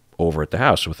are over at the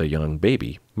house with a young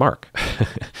baby, Mark.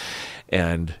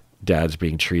 And Dad's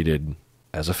being treated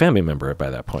as a family member by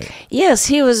that point. Yes,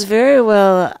 he was very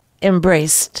well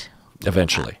embraced.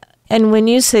 Eventually. And when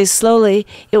you say slowly,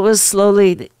 it was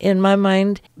slowly in my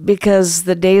mind because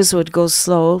the days would go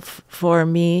slow for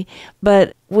me.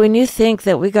 But when you think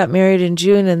that we got married in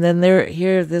June and then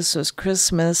this was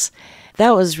Christmas,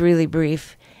 that was really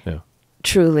brief. Yeah.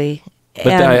 Truly.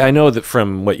 But I know that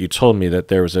from what you told me that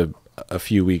there was a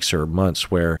few weeks or months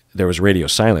where there was radio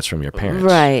silence from your parents.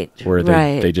 Right. Where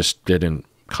they just didn't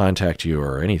contact you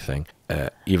or anything,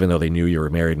 even though they knew you were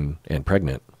married and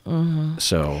pregnant. Mm-hmm.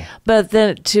 So, but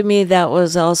then to me that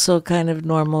was also kind of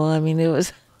normal. I mean, it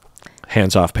was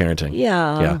hands-off parenting.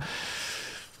 Yeah.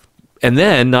 And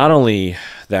then not only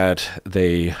that,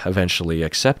 they eventually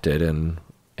accepted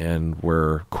and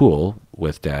were cool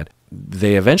with Dad.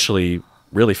 They eventually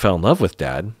really fell in love with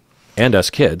Dad and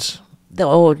us kids.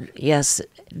 Yes,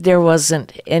 there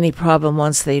wasn't any problem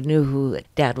once they knew who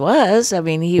Dad was. I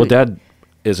mean, Dad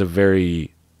is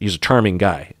he's a charming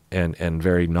guy and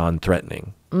very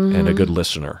non-threatening. Mm-hmm. And a good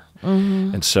listener.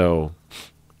 Mm-hmm. And so,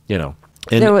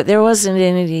 there wasn't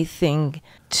anything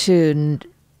to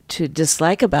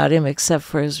dislike about him except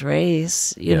for his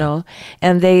race, you know.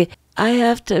 And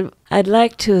I'd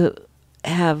like to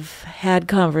have had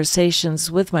conversations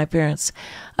with my parents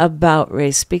about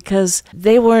race because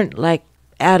they weren't like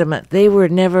adamant. They were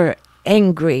never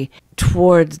angry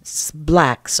towards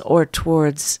blacks or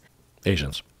towards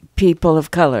Asians, people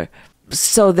of color.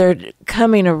 So their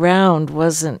coming around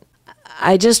wasn't.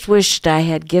 I just wished I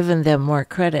had given them more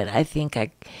credit. I think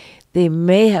they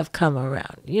may have come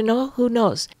around. Who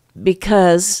knows?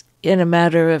 Because in a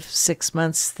matter of 6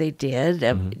 months they did.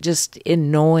 Mm-hmm. Just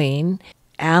in knowing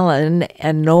Alan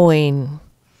and knowing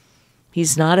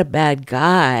he's not a bad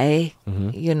guy.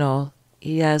 Mm-hmm.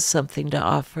 He has something to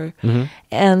offer, mm-hmm.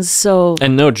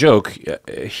 and no joke,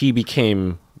 he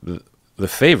became the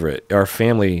favorite. Our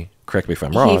family. Correct me if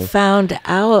I'm wrong. He found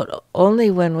out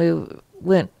only when we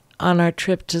went on our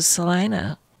trip to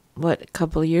Salina, a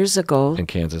couple of years ago. In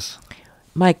Kansas.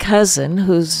 My cousin,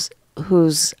 whose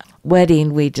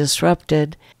wedding we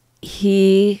disrupted,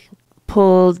 he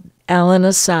pulled Alan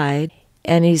aside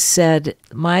and he said,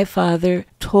 my father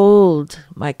told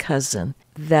my cousin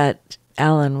that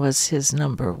Alan was his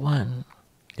number one.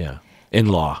 Yeah.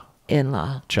 In-law.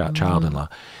 In-law. Child-in-law.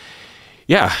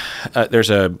 Yeah. There's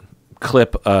a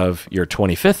clip of your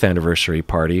 25th anniversary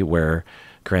party where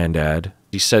Granddad,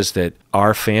 he says that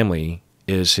our family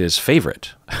is his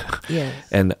favorite. Yes.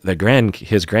 And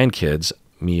his grandkids,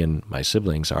 me and my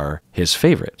siblings, are his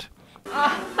favorite.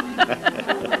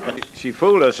 She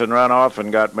fooled us and ran off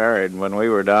and got married when we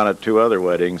were down at 2 other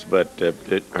weddings, but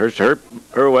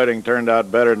her wedding turned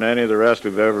out better than any of the rest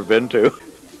we've ever been to.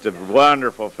 It's a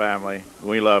wonderful family.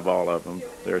 We love all of them.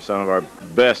 They're some of our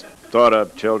best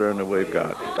thought-up children that we've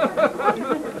got.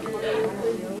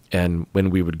 And when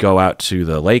we would go out to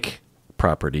the lake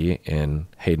property in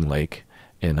Hayden Lake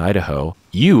in Idaho,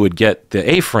 you would get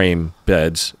the A-frame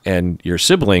beds and your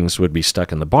siblings would be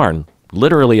stuck in the barn,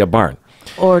 literally a barn.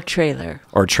 Or trailer.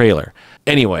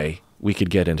 Anyway, we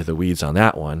could get into the weeds on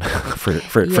that one for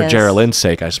Yes. Geralyn's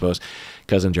sake, I suppose,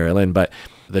 cousin Geralyn. But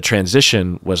the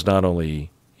transition was not only,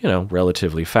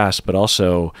 relatively fast, but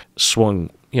also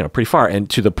swung, pretty far. And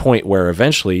to the point where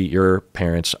eventually your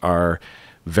parents are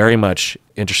very much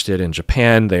interested in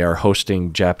Japan. They are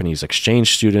hosting Japanese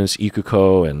exchange students,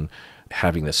 Ikuko, and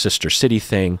having the sister city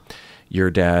thing.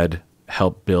 Your dad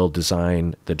helped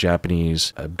design the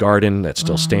Japanese garden that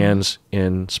still stands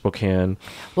in Spokane.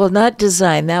 Well, not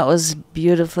design. That was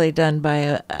beautifully done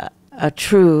by a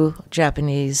true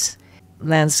Japanese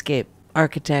landscape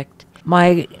architect.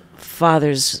 My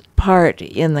father's part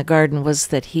in the garden was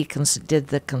that he did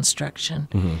the construction.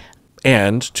 Mm-hmm.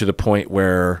 And to the point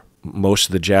where most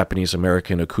of the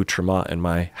Japanese-American accoutrement in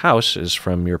my house is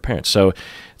from your parents. So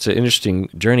it's an interesting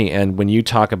journey. And when you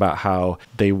talk about how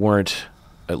they weren't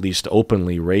at least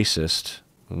openly racist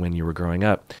when you were growing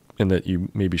up, and that you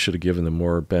maybe should have given them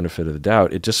more benefit of the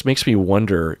doubt, it just makes me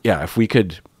wonder, if we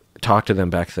could talk to them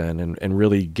back then and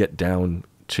really get down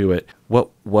to it, what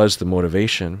was the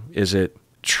motivation? Is it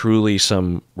truly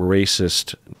some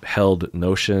racist held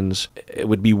notions? It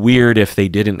would be weird if they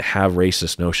didn't have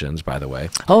racist notions, by the way.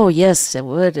 Oh, yes, it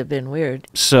would have been weird.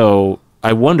 So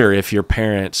I wonder if your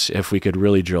parents, if we could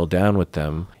really drill down with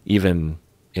them, even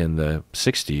in the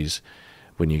 60s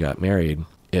when you got married,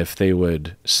 if they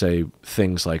would say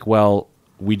things like, well,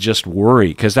 we just worry,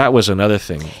 because that was another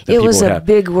thing that it was a had.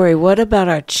 big worry. What about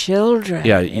our children?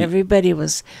 Yeah, everybody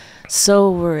was so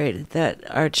worried that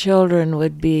our children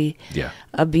would be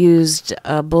abused,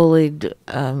 bullied,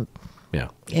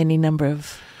 any number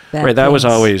of bad Right, that things. was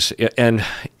always, and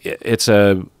it's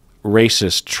a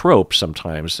racist trope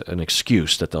sometimes, an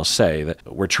excuse that they'll say that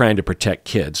we're trying to protect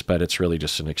kids, but it's really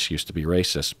just an excuse to be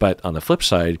racist. But on the flip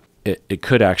side, it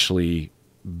could actually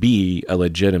be a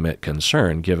legitimate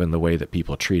concern given the way that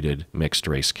people treated mixed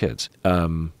race kids.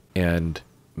 And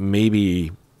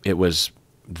maybe it was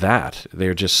that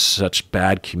they're just such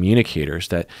bad communicators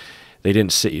that they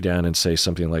didn't sit you down and say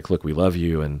something like, look, we love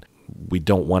you and we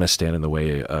don't want to stand in the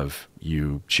way of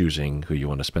you choosing who you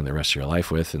want to spend the rest of your life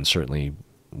with. And certainly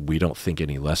we don't think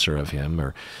any lesser of him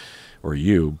or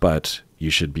you, but you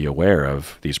should be aware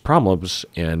of these problems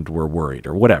and we're worried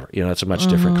or whatever. It's a much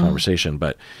different conversation,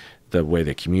 but the way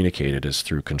they communicate it is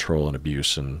through control and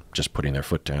abuse and just putting their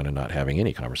foot down and not having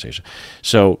any conversation.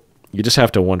 So you just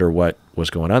have to wonder what was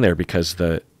going on there, because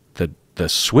the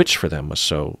switch for them was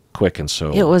so quick and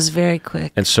so... It was very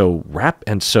quick. And so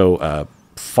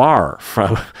far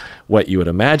from what you would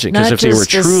imagine. Because if they were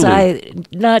truly...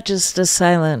 not just a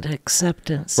silent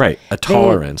acceptance. Right, a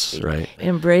tolerance, right.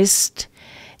 Embraced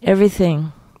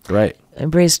everything. Right.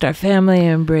 Embraced our family,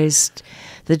 embraced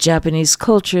the Japanese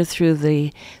culture through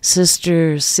the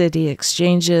sister city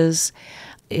exchanges,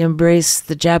 embraced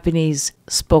the Japanese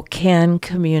Spokane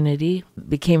community,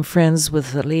 became friends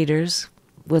with the leaders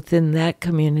within that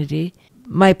community.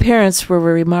 My parents were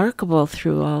remarkable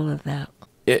through all of that.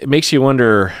 It makes you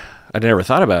wonder, I never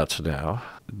thought about it now,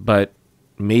 but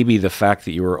maybe the fact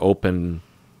that you were open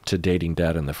to dating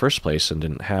Dad in the first place and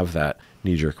didn't have that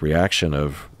knee-jerk reaction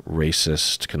of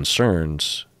racist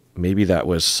concerns, maybe that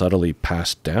was subtly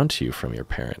passed down to you from your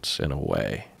parents in a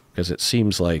way. Because it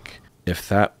seems like if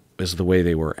that is the way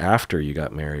they were after you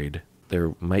got married,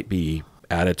 there might be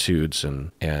attitudes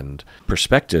and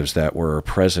perspectives that were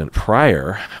present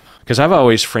prior. Because I've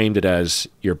always framed it as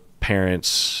your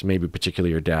parents, maybe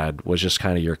particularly your dad, was just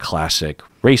kind of your classic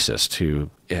racist who,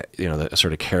 the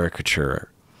sort of caricature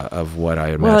of what I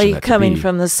imagine that to be. Well, coming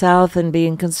from the South and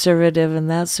being conservative and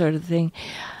that sort of thing.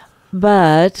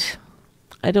 But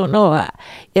I don't know.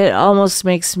 It almost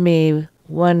makes me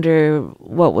wonder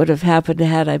what would have happened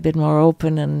had I been more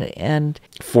open and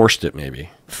forced it,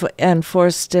 maybe.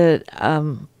 forced it,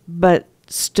 but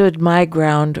stood my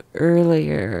ground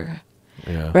earlier.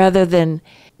 Yeah. Rather than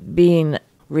being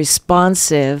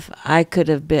responsive, I could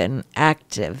have been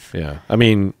active. Yeah. I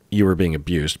mean, you were being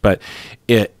abused, but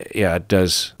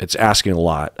it's asking a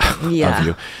lot of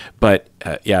you. But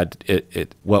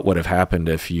what would have happened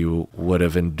if you would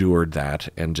have endured that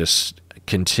and just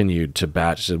continued to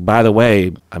bat? So, by the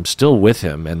way, I'm still with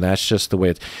him, and that's just the way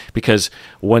it's, because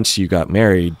once you got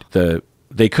married,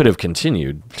 they could have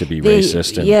continued to be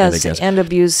racist and against, and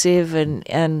abusive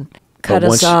and cut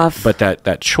us off. But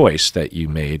that choice that you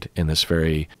made in this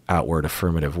very outward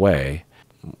affirmative way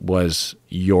was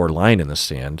your line in the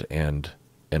sand, and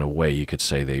in a way you could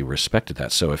say they respected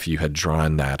that. So if you had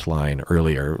drawn that line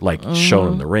earlier, like shown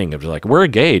them the ring of like, we're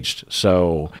engaged,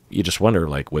 so you just wonder,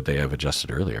 like, would they have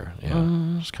adjusted earlier?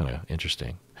 Yeah, it's kind of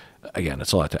interesting. Again,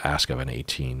 it's a lot to ask of an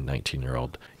 18,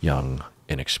 19-year-old young,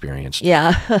 inexperienced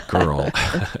girl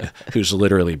who's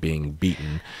literally being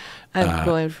beaten. I'm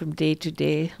going from day to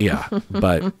day. Yeah,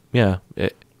 but yeah,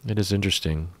 it is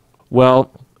interesting.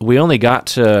 Well, we only got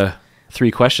to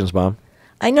 3 questions, Mom.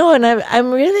 I know, and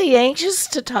I'm really anxious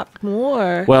to talk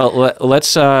more. Well,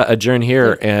 let's adjourn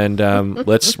here and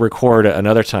let's record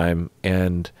another time,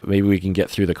 and maybe we can get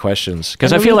through the questions,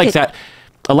 because I feel like that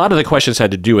a lot of the questions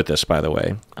had to do with this, by the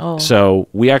way. Oh. So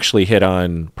we actually hit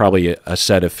on probably a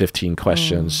set of 15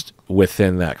 questions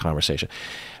within that conversation.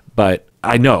 But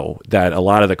I know that a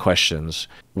lot of the questions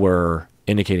were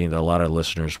indicating that a lot of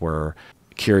listeners were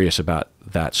curious about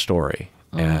that story.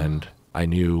 And I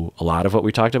knew a lot of what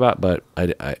we talked about, but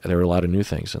there were a lot of new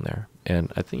things in there.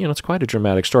 And I think, it's quite a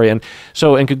dramatic story. And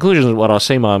so in conclusion, what I'll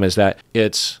say, Mom, is that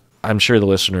I'm sure the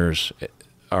listeners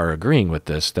are agreeing with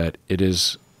this, that it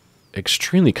is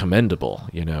extremely commendable,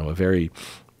 and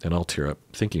I'll tear up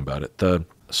thinking about it, the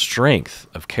strength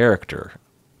of character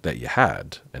that you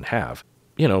had and have.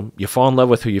 You fall in love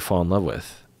with who you fall in love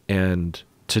with, and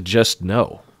to just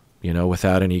know,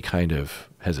 without any kind of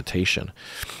hesitation,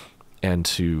 and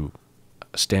to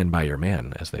stand by your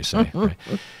man, as they say. Right?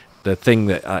 The thing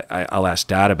that I'll ask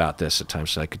Dad about this at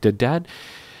times, like, did Dad,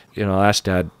 I'll ask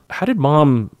Dad, how did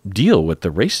Mom deal with the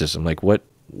racism? Like, what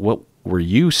were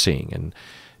you seeing? And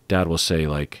Dad will say,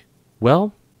 like,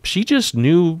 well, she just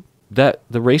knew that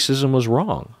the racism was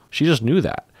wrong. She just knew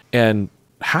that. And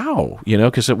how?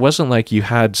 Because it wasn't like you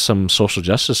had some social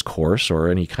justice course or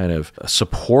any kind of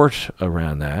support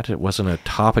around that. It wasn't a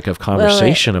topic of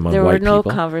conversation among white people. There were no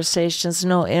conversations,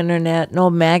 no internet, no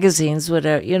magazines,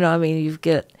 whatever. You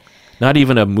get... Not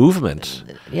even a movement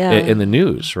in the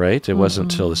news, right? It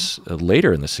wasn't until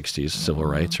later in the 60s, civil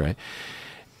rights, right?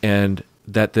 And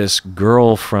that this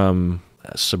girl from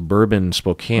suburban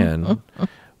Spokane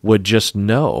would just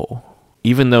know,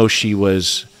 even though she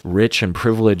was rich and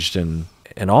privileged and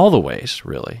in all the ways,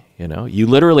 really, you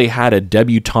literally had a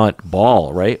debutante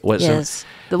ball, right? What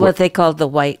they called the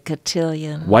white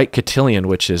cotillion. White cotillion,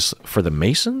 which is for the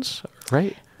Masons,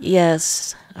 right?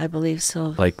 Yes, I believe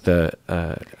so. Like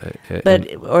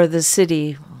or the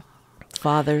city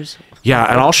fathers. Yeah,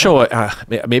 and I'll show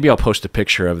it. Maybe I'll post a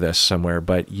picture of this somewhere.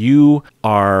 But you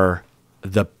are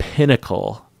the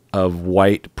pinnacle of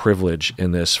white privilege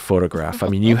in this photograph. I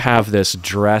mean, you have this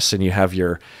dress, and you have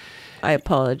your... I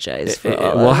apologize for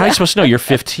all well, of how are you that. supposed to know? You're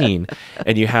 15,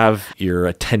 and you have your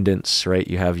attendants, right?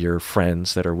 You have your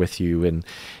friends that are with you in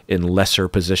lesser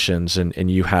positions, and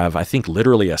you have, I think,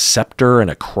 literally a scepter and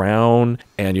a crown,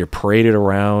 and you're paraded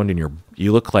around, and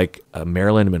you look like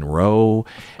Marilyn Monroe,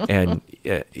 and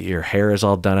your hair is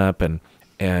all done up,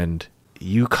 and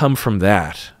you come from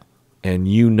that, and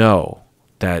you know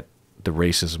that the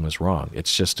racism is wrong.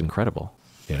 It's just incredible,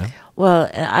 Well,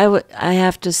 I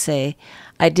have to say,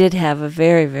 I did have a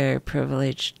very, very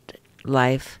privileged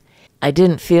life. I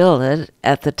didn't feel it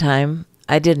at the time.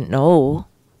 I didn't know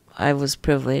I was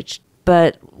privileged.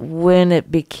 But when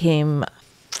it became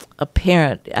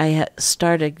apparent, I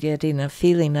started getting a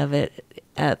feeling of it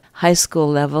at high school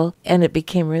level, and it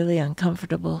became really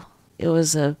uncomfortable. It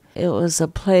was a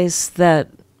place that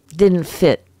didn't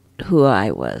fit who I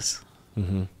was.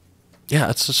 Mm-hmm. Yeah,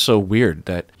 it's just so weird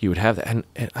that you would have that. And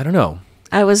I don't know.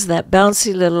 I was that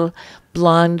bouncy little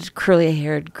blonde,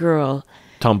 curly-haired girl.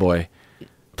 Tomboy.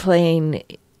 Playing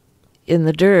in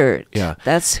the dirt. Yeah.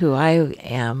 That's who I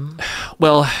am.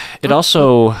 Well, it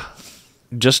also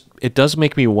it does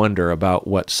make me wonder about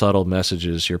what subtle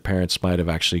messages your parents might have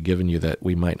actually given you that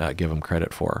we might not give them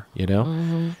credit for,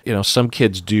 Mm-hmm. Some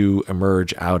kids do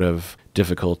emerge out of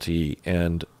difficulty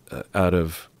and out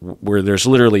of where there's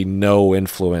literally no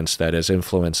influence that is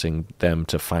influencing them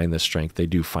to find the strength. They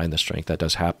do find the strength. That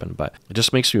does happen. But it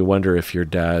just makes me wonder if your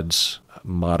dad's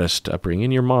modest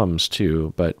upbringing, your mom's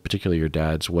too, but particularly your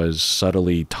dad's, was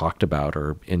subtly talked about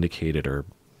or indicated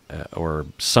or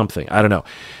something. I don't know.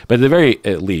 But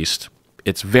at least,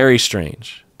 it's very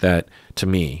strange that, to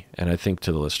me, and I think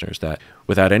to the listeners, that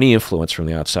without any influence from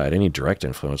the outside, any direct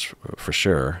influence for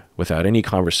sure, without any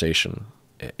conversation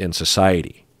in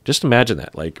society, just imagine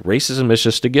that. Like, racism is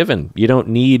just a given. You don't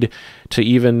need to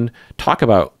even talk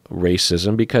about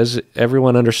racism because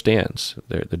everyone understands.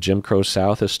 The Jim Crow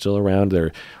South is still around.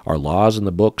 There are laws in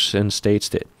the books in states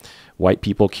that white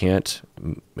people can't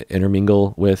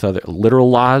intermingle with other, literal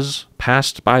laws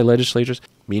passed by legislatures,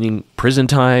 meaning prison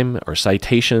time or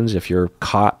citations if you're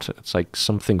caught. It's like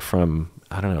something from,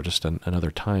 I don't know, just another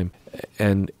time.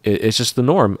 And it's just the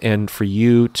norm. And for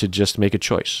you to just make a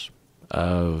choice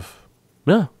of,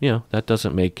 no, that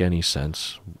doesn't make any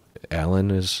sense.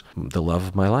 Alan is the love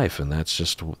of my life, and that's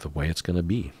just the way it's going to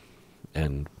be.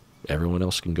 And everyone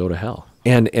else can go to hell.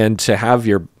 And to have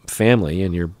your family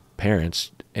and your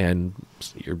parents and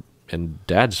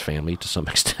dad's family, to some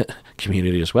extent,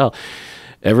 community as well,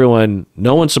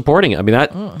 no one supporting it. I mean,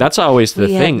 that's always the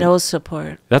thing. We had no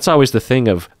support. That's always the thing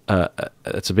of,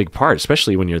 that's a big part,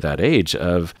 especially when you're that age,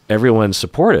 of everyone's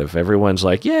supportive. Everyone's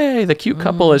like, yay, the cute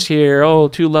couple is here. Oh,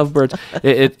 2 lovebirds.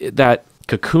 That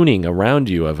cocooning around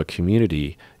you of a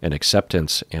community and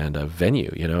acceptance and a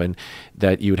venue, and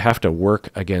that you'd have to work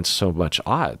against so much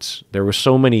odds. There were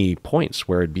so many points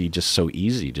where it'd be just so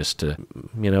easy just to,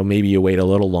 maybe you wait a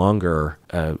little longer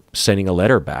sending a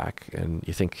letter back, and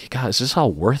you think, God, is this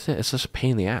all worth it? It's just a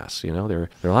pain in the ass. There are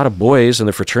a lot of boys in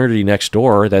the fraternity next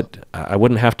door that I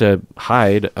wouldn't have to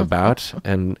hide about,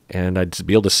 and I'd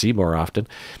be able to see more often.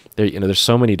 There's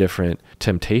so many different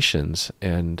temptations,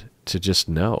 and to just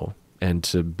know. And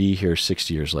to be here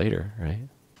 60 years later, right?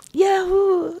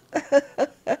 Yahoo!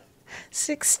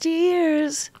 60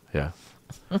 years. Yeah.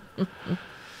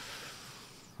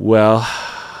 Well,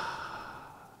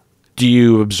 do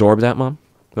you absorb that, Mom?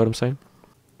 Know what I'm saying?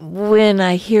 When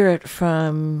I hear it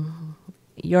from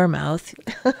your mouth,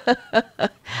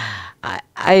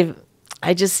 I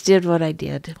just did what I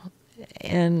did.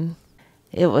 And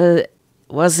it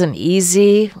wasn't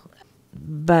easy,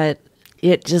 but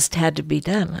it just had to be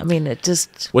done. I mean, it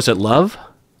just... Was it love?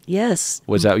 Yes.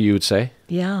 Was that what you would say?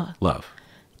 Yeah. Love.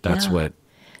 That's what...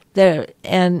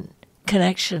 And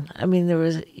connection. I mean, there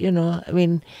was,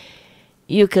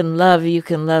 you can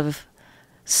love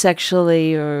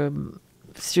sexually or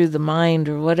through the mind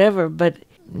or whatever, but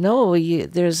no,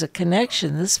 there's a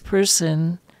connection. This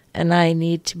person and I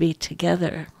need to be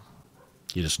together.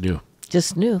 You just knew.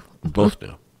 Just knew. Both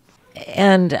knew.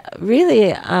 And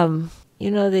really...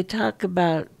 they talk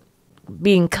about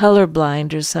being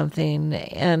colorblind or something,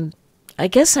 and I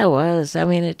guess I was. I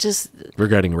mean, it just...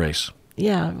 Regarding race.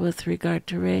 Yeah, with regard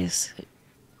to race.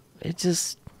 It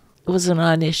was a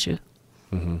non-issue.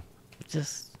 Mm-hmm.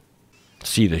 Just...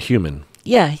 See the human.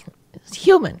 Yeah, it's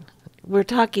human. We're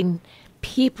talking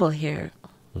people here.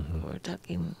 Mm-hmm. We're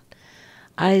talking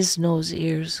eyes, nose,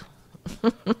 ears.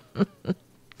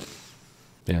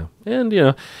 Yeah.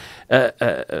 And,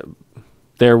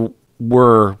 there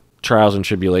were trials and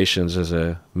tribulations as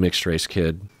a mixed race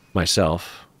kid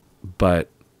myself, but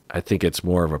I think it's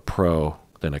more of a pro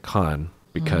than a con,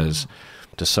 because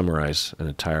to summarize an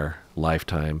entire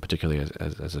lifetime, particularly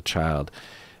as a child,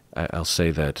 I'll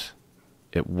say that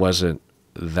it wasn't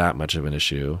that much of an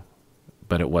issue,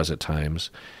 but it was at times,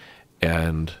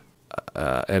 and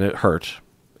it hurt,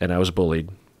 and I was bullied,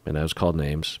 and I was called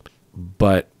names,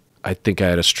 but I think I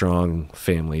had a strong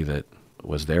family that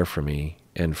was there for me,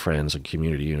 and friends and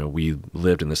community. We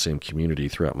lived in the same community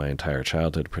throughout my entire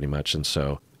childhood pretty much. And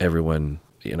so everyone,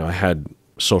 I had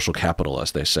social capital,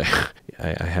 as they say.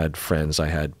 I had friends, I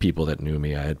had people that knew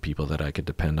me, I had people that I could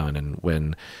depend on. And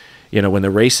when the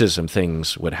racism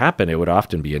things would happen, it would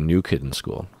often be a new kid in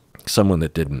school, someone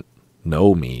that didn't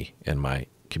know me and my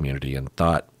community and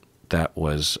thought that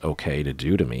was okay to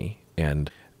do to me.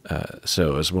 And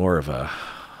so it was more of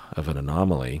an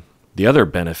anomaly. The other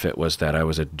benefit was that I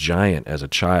was a giant as a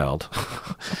child,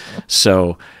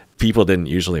 so people didn't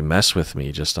usually mess with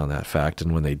me just on that fact,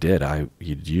 and when they did,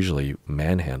 you'd usually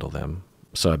manhandle them,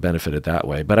 so I benefited that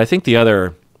way. But I think the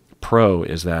other pro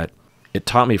is that it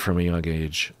taught me from a young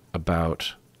age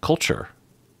about culture,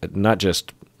 not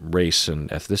just race and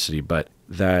ethnicity, but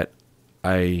that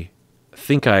I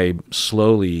think I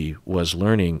slowly was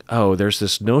learning, there's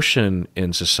this notion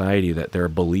in society that there are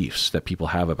beliefs that people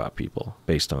have about people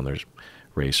based on their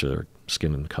race or their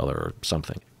skin and color or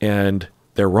something. And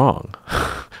they're wrong.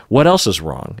 What else is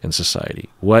wrong in society?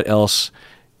 What else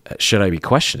should I be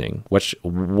questioning?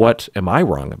 What am I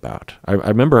wrong about? I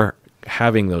remember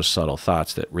having those subtle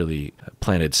thoughts that really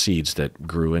planted seeds that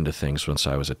grew into things once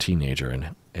I was a teenager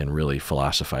and really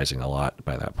philosophizing a lot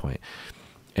by that point.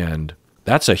 And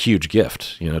that's a huge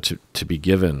gift, to be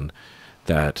given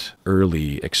that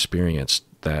early experience,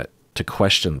 that to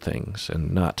question things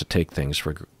and not to take things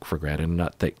for granted, and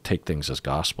not take things as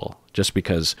gospel. Just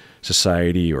because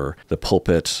society or the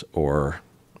pulpit or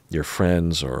your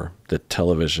friends or the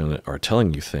television are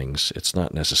telling you things, it's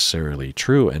not necessarily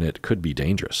true, and it could be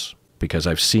dangerous. Because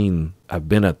I've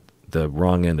been at the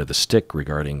wrong end of the stick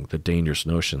regarding the dangerous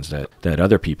notions that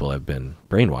other people have been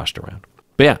brainwashed around.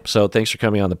 But yeah, so thanks for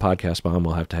coming on the podcast, Mom.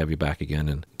 We'll have to have you back again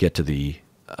and get to the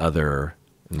other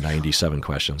 97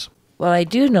 questions. Well, I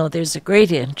do know there's a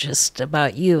great interest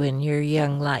about you and your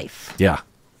young life. Yeah.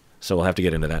 So we'll have to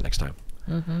get into that next time.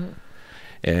 Mm-hmm.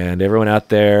 And everyone out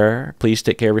there, please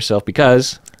take care of yourself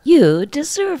because you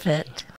deserve it.